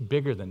there. It's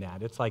bigger than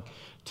that. It's like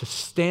to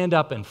stand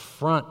up and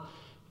front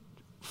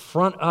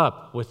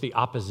up with the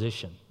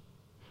opposition,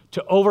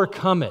 to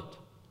overcome it,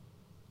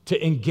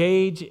 to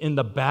engage in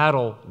the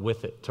battle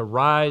with it, to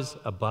rise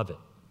above it.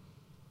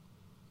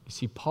 You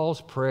see,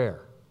 Paul's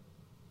prayer,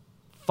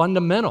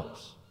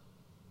 fundamentals,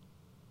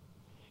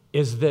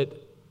 is that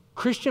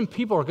Christian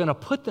people are going to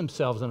put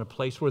themselves in a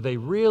place where they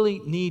really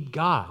need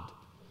God.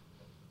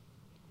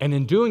 And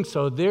in doing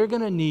so, they're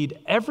going to need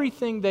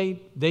everything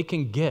they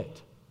can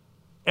get,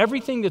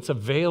 everything that's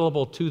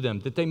available to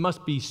them, that they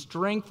must be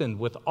strengthened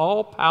with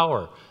all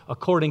power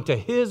according to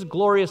his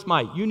glorious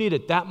might. You need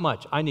it that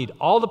much. I need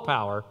all the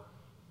power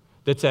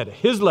that's at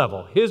his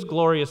level, his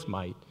glorious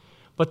might.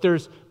 But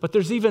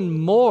there's even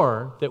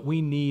more that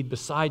we need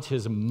besides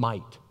his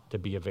might to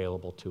be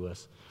available to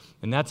us.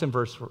 And that's in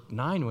verse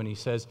 9 when he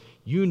says,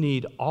 you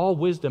need all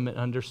wisdom and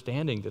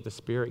understanding that the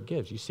Spirit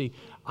gives. You see,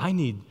 I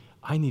need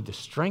the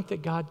strength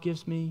that God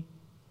gives me,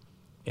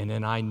 and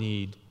then I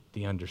need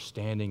the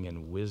understanding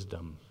and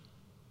wisdom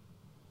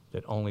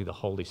that only the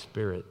Holy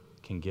Spirit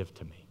can give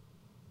to me.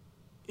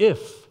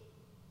 If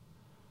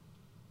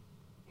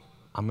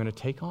I'm going to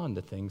take on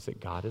the things that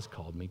God has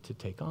called me to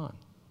take on.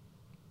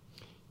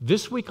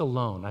 This week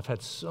alone, I've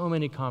had so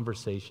many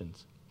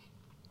conversations.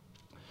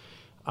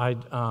 I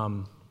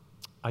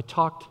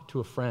talked to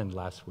a friend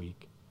last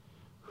week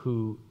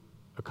who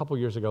a couple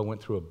years ago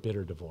went through a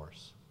bitter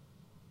divorce.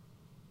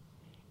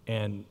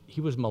 And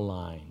he was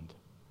maligned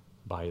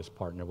by his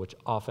partner, which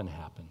often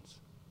happens.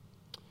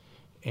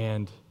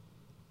 And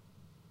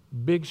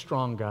big,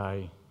 strong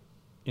guy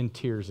in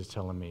tears is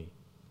telling me,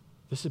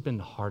 this has been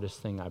the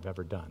hardest thing I've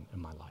ever done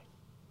in my life.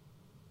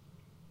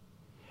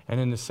 And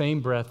in the same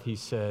breath, he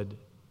said,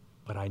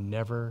 but I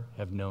never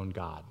have known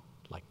God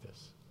like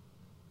this.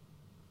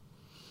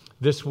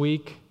 This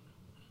week,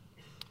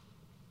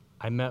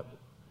 I met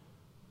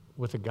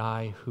with a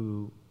guy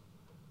who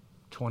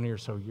 20 or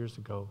so years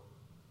ago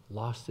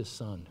lost his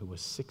son, who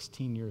was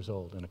 16 years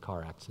old in a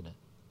car accident.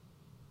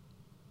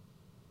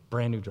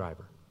 Brand new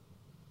driver.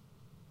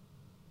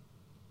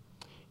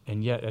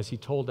 And yet, as he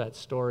told that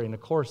story, and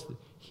of course,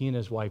 he and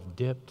his wife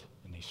dipped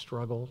and they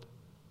struggled.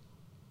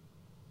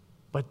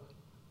 But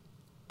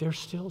they're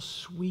still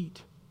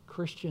sweet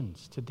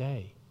Christians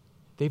today.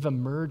 They've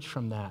emerged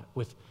from that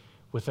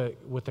with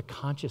a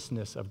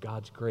consciousness of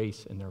God's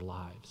grace in their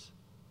lives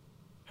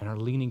and are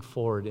leaning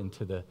forward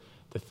into the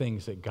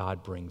things that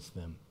God brings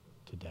them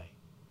today.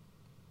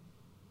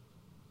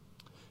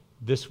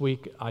 This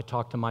week, I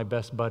talked to my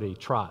best buddy,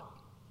 Trot.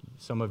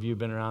 Some of you have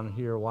been around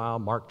here a while.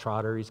 Mark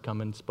Trotter, he's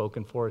come and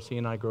spoken for us. He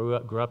and I grew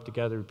up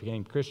together,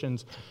 became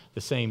Christians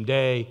the same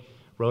day,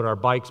 rode our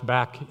bikes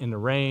back in the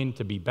rain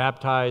to be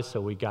baptized,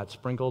 so we got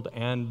sprinkled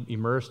and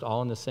immersed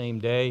all in the same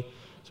day.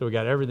 So we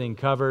got everything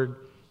covered.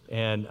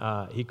 And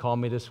he called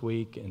me this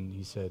week and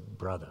he said,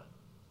 brother,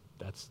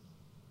 that's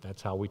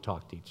how we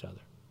talk to each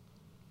other.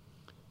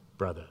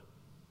 Brother,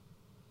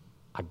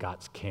 I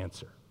got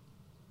cancer.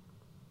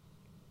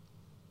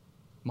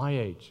 My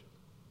age.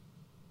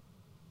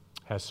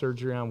 Has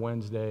surgery on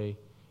Wednesday.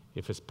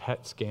 If his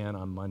PET scan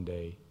on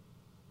Monday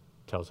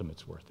tells him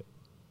it's worth it.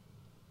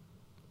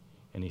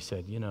 And he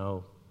said,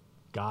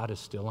 God is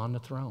still on the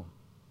throne.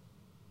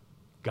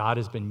 God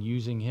has been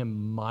using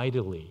him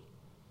mightily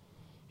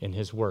in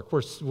his work.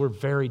 We're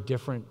very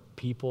different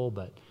people,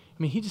 but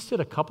he just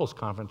did a couples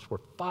conference where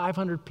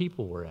 500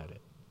 people were at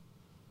it.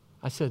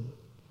 I said,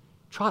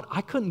 Trot,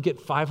 I couldn't get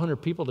 500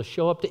 people to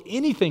show up to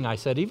anything I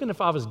said, even if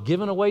I was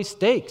giving away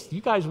steaks. You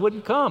guys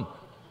wouldn't come.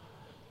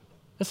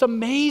 That's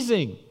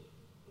amazing.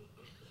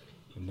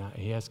 And now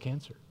he has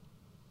cancer.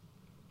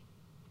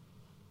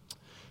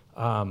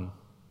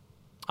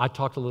 I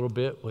talked a little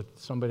bit with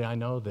somebody I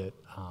know that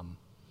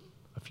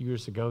a few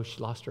years ago, she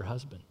lost her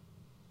husband.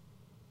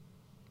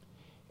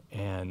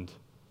 And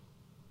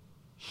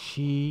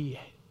she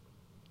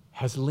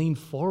has leaned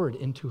forward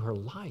into her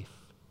life.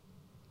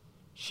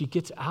 She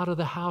gets out of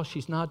the house.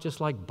 She's not just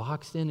like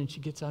boxed in, and she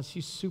gets out.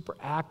 She's super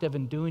active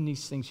in doing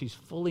these things. She's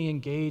fully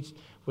engaged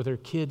with her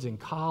kids in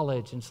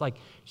college. And it's like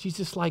she's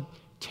just like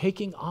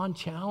taking on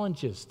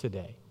challenges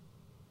today.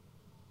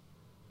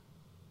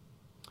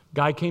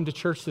 Guy came to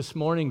church this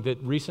morning that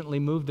recently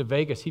moved to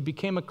Vegas. He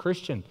became a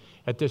Christian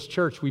at this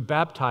church. We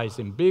baptized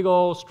him. Big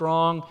old,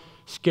 strong,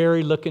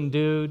 scary-looking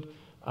dude.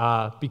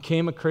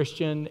 Became a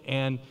Christian,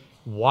 and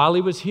while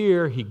he was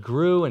here, he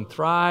grew and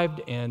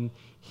thrived, and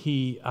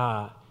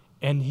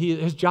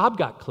his job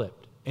got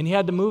clipped, and he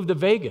had to move to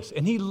Vegas.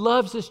 And he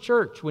loves this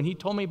church. When he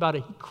told me about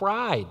it, he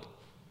cried.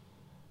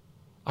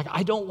 Like,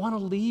 I don't want to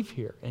leave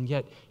here. And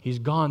yet he's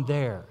gone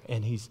there,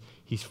 and he's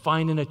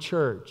finding a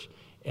church,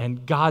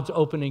 and God's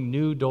opening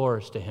new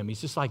doors to him.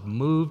 He's just like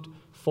moved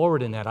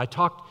forward in that. I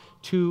talked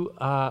to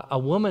a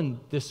woman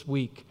this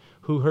week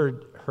who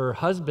her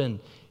husband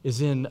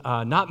is in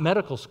not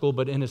medical school,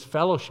 but in his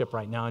fellowship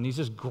right now, and he's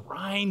just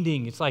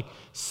grinding. It's like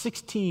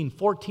 16,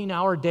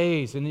 14-hour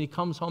days, and then he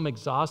comes home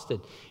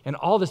exhausted, and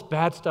all this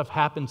bad stuff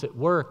happens at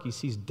work. He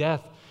sees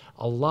death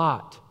a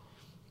lot,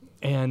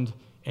 and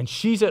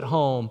she's at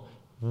home,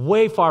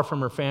 way far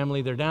from her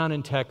family. They're down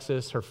in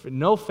Texas.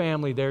 No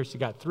family there. She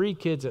got 3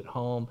 kids at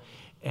home,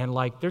 and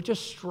like they're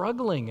just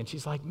struggling. And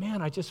she's like,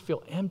 man, I just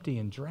feel empty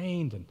and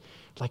drained, and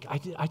like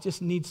I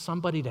just need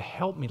somebody to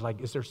help me.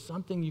 Like, is there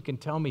something you can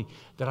tell me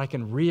that I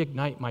can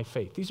reignite my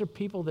faith? These are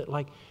people that,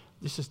 like,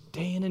 this is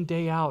day in and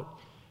day out.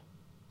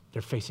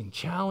 They're facing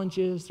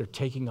challenges. They're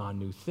taking on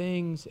new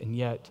things, and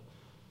yet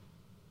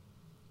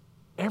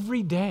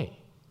every day,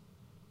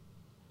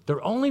 the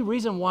only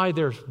reason why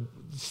they're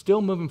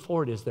still moving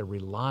forward is they're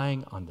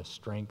relying on the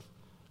strength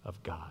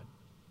of God.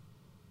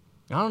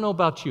 Now, I don't know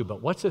about you,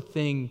 but what's the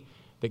thing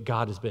that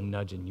God has been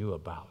nudging you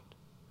about?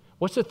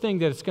 What's the thing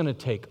that it's going to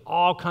take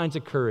all kinds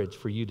of courage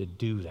for you to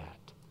do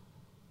that?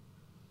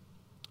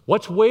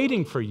 What's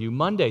waiting for you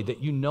Monday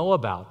that you know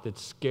about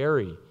that's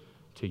scary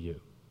to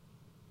you?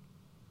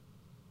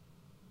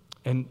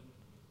 And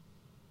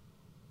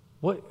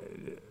what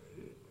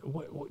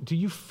do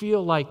you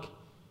feel like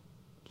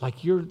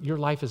your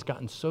life has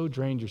gotten so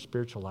drained, your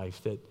spiritual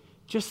life, that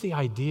just the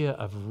idea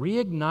of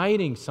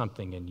reigniting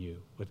something in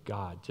you with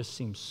God just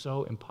seems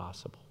so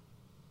impossible?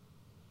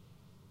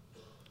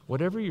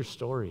 Whatever your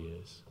story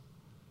is,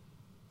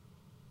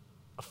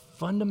 a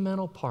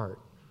fundamental part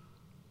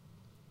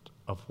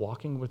of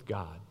walking with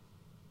God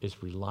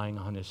is relying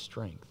on His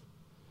strength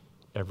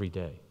every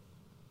day.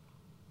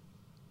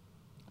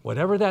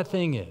 Whatever that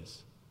thing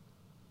is,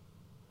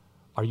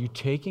 are you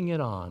taking it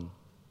on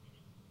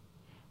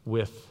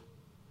with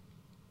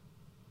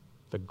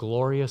the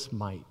glorious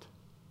might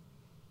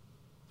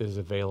that is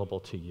available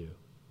to you?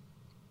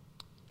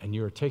 And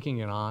you are taking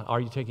it on,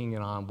 are you taking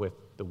it on with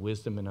the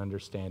wisdom and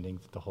understanding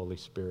that the Holy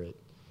Spirit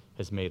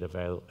has made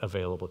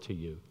available to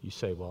you? You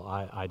say, well,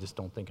 I just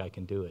don't think I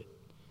can do it.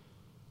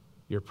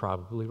 You're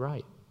probably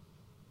right.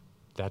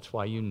 That's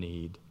why you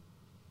need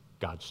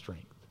God's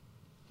strength.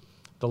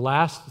 The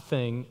last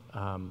thing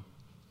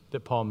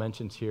that Paul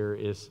mentions here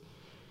is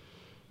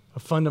a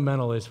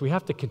fundamental is we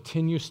have to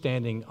continue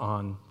standing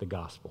on the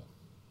gospel.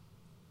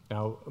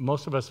 Now,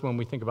 most of us, when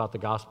we think about the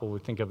gospel, we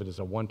think of it as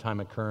a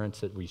one-time occurrence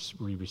that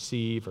we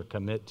receive or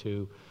commit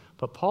to.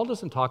 But Paul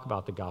doesn't talk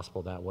about the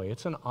gospel that way.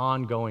 It's an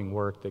ongoing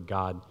work that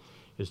God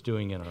is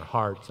doing in our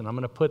hearts. And I'm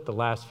going to put the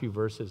last few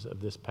verses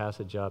of this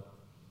passage up.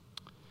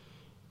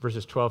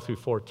 Verses 12 through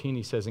 14,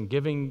 he says, "In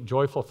giving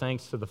joyful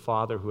thanks to the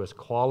Father who has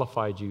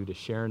qualified you to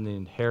share in the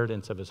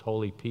inheritance of His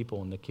holy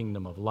people in the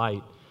kingdom of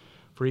light,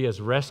 for He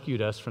has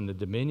rescued us from the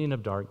dominion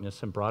of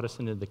darkness and brought us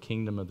into the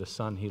kingdom of the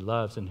Son He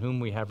loves, in whom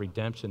we have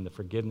redemption, the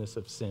forgiveness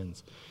of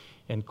sins."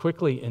 And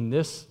quickly, in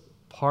this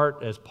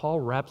part, as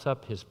Paul wraps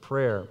up his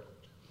prayer,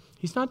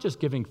 he's not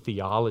just giving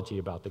theology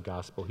about the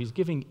gospel, he's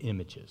giving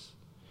images.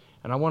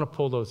 And I want to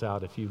pull those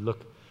out. If you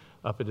look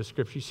up at the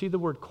scripture, you see the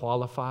word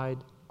qualified?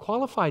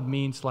 Qualified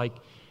means like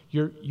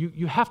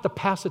you have to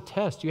pass a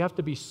test. You have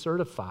to be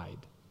certified.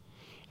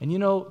 And you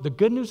know, the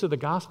good news of the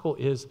gospel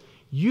is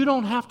you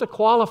don't have to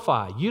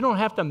qualify. You don't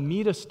have to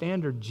meet a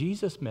standard.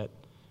 Jesus met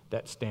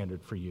that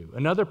standard for you.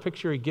 Another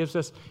picture he gives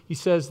us, he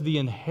says the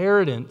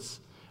inheritance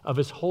of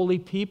His holy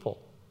people.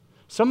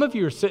 Some of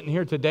you are sitting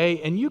here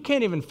today and you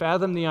can't even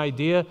fathom the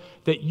idea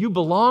that you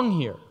belong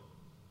here,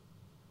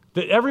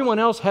 that everyone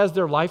else has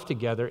their life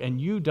together and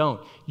you don't.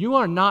 You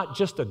are not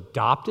just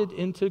adopted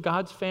into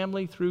God's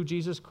family through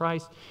Jesus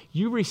Christ.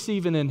 You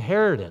receive an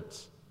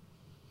inheritance.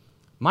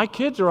 My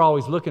kids are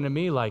always looking at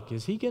me like,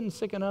 is he getting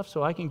sick enough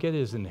so I can get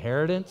his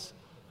inheritance?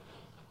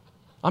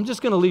 I'm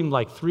just going to leave him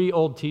like 3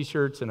 old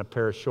t-shirts and a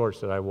pair of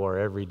shorts that I wore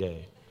every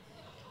day.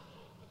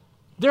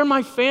 They're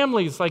my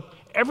family. It's like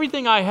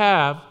everything I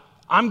have,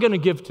 I'm going to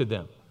give to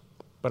them.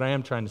 But I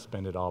am trying to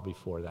spend it all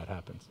before that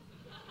happens.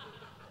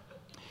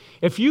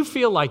 If you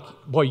feel like,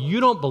 boy,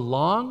 you don't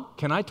belong,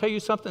 can I tell you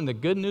something? The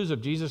good news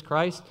of Jesus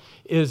Christ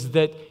is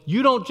that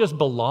you don't just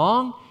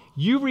belong,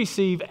 you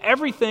receive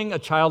everything a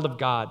child of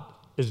God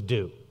is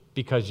due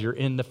because you're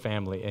in the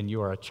family and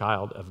you are a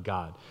child of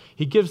God.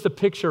 He gives the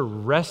picture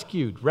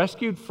rescued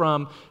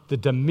from the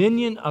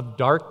dominion of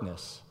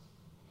darkness.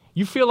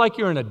 You feel like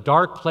you're in a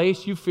dark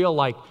place. You feel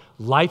like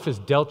life has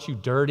dealt you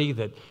dirty,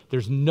 that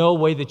there's no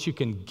way that you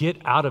can get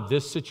out of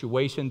this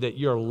situation, that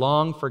you're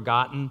long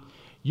forgotten.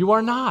 You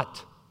are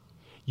not.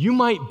 You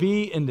might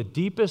be in the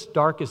deepest,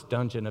 darkest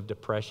dungeon of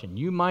depression.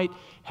 You might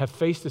have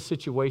faced a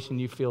situation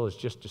you feel has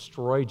just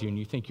destroyed you and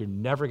you think you're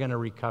never going to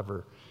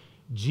recover.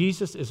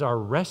 Jesus is our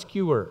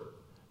rescuer.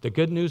 The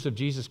good news of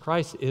Jesus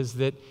Christ is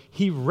that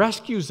He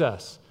rescues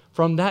us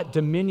from that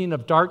dominion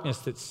of darkness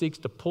that seeks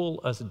to pull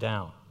us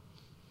down.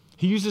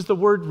 He uses the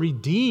word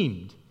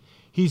redeemed.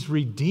 He's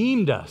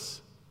redeemed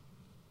us.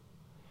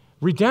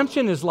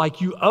 Redemption is like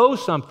you owe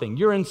something.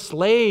 You're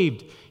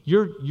enslaved.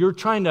 You're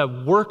trying to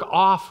work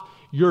off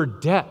your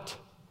debt.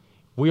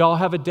 We all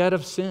have a debt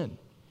of sin.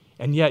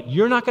 And yet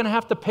you're not going to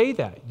have to pay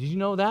that. Did you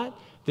know that?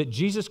 That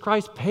Jesus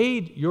Christ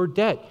paid your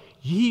debt.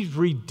 He's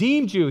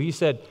redeemed you. He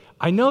said,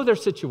 I know their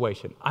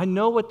situation. I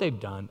know what they've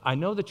done. I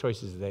know the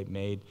choices they've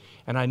made.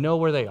 And I know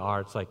where they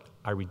are. It's like,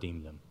 I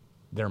redeemed them.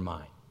 They're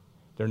mine.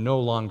 They're no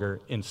longer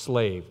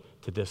enslaved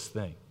to this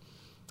thing.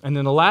 And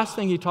then the last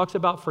thing he talks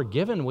about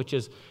forgiven, which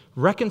is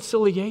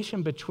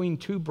reconciliation between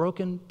two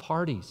broken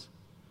parties.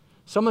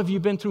 Some of you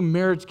have been through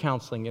marriage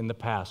counseling in the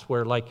past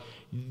where like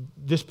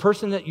this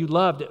person that you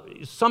loved,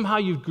 somehow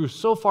you grew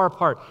so far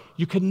apart,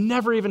 you could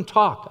never even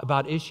talk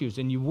about issues,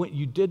 and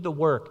you did the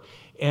work,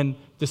 and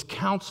this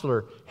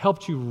counselor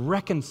helped you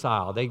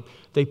reconcile.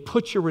 They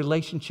put your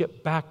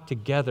relationship back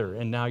together,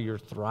 and now you're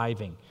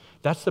thriving.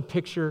 That's the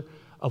picture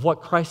of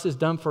what Christ has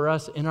done for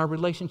us in our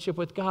relationship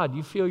with God.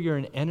 You feel you're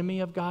an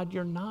enemy of God?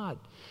 You're not.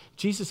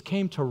 Jesus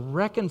came to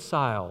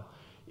reconcile.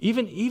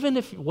 Even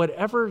if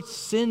whatever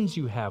sins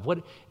you have,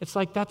 it's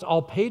like that's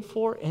all paid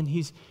for, and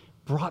he's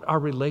brought our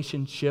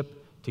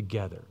relationship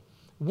together.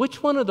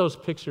 Which one of those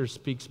pictures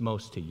speaks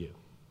most to you?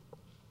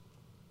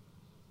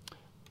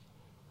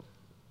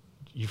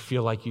 You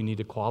feel like you need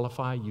to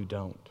qualify? You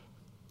don't.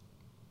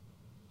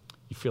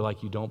 You feel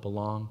like you don't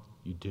belong?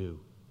 You do.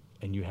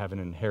 And you have an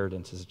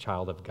inheritance as a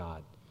child of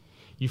God.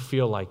 You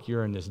feel like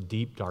you're in this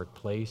deep, dark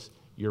place.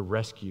 Your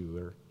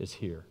rescuer is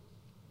here.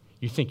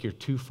 You think you're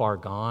too far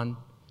gone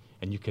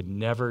and you could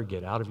never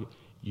get out of it.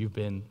 You've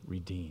been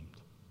redeemed.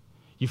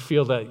 You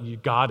feel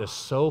that God is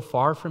so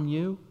far from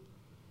you.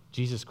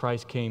 Jesus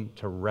Christ came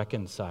to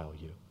reconcile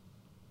you.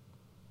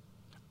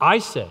 I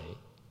say,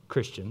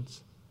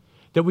 Christians,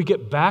 that we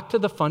get back to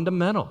the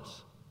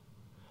fundamentals.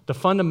 The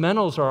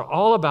fundamentals are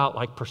all about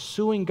like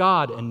pursuing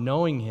God and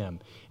knowing Him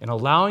and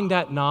allowing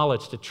that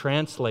knowledge to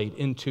translate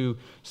into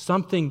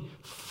something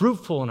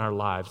fruitful in our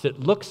lives that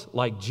looks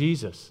like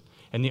Jesus.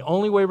 And the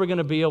only way we're going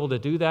to be able to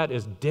do that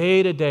is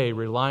day to day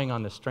relying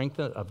on the strength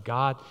of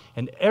God.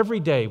 And every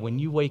day when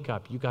you wake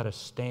up, you got to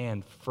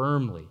stand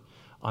firmly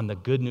on the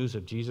good news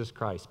of Jesus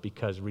Christ,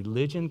 because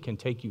religion can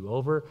take you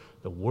over,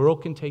 the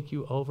world can take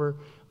you over,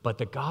 but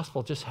the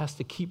gospel just has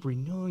to keep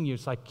renewing you.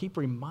 It's like keep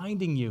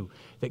reminding you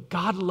that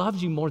God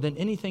loves you more than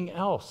anything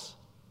else.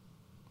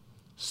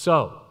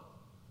 So,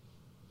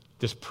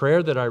 this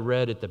prayer that I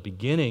read at the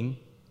beginning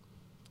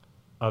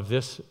of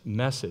this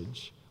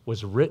message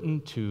was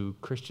written to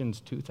Christians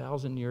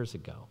 2,000 years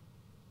ago.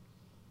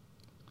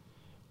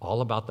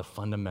 All about the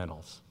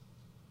fundamentals.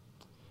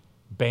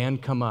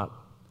 Band, come up.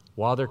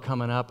 While they're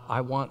coming up,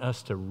 I want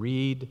us to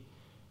read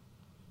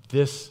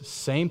this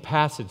same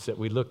passage that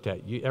we looked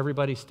at.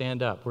 Everybody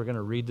stand up. We're going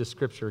to read the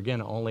scripture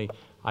again, only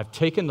I've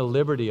taken the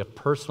liberty of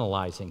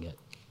personalizing it.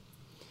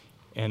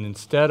 And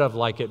instead of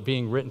like it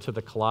being written to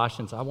the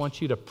Colossians, I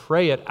want you to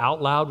pray it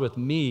out loud with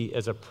me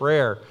as a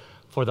prayer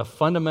for the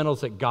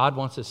fundamentals that God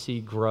wants to see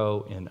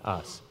grow in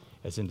us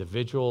as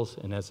individuals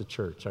and as a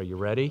church. Are you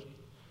ready?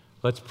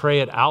 Let's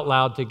pray it out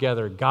loud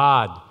together.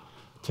 God,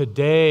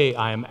 today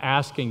I am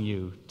asking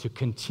you to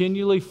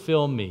continually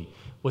fill me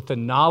with the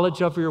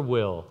knowledge of your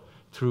will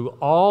through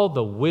all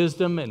the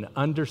wisdom and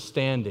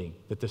understanding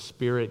that the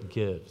Spirit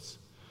gives,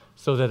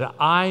 so that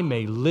I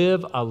may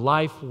live a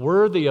life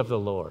worthy of the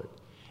Lord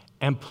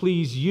and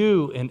please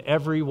you in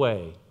every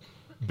way,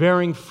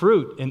 bearing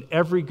fruit in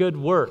every good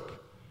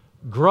work,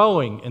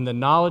 growing in the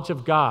knowledge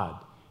of God,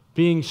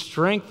 being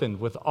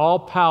strengthened with all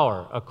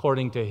power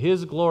according to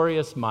His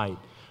glorious might,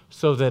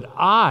 so that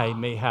I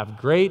may have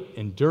great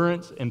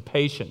endurance and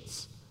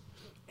patience.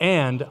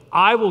 And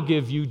I will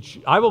give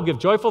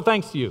joyful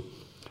thanks to you,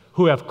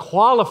 who have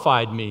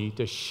qualified me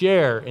to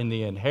share in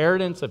the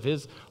inheritance of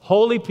His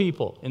holy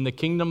people in the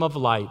kingdom of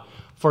light.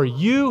 For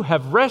you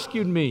have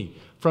rescued me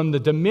from the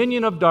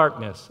dominion of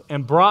darkness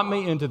and brought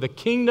me into the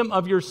kingdom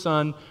of your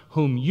Son,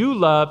 whom you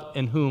love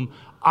and whom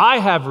I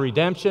have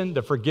redemption,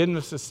 the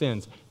forgiveness of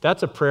sins.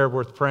 That's a prayer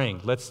worth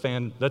praying. Let's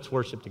stand, let's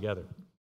worship together.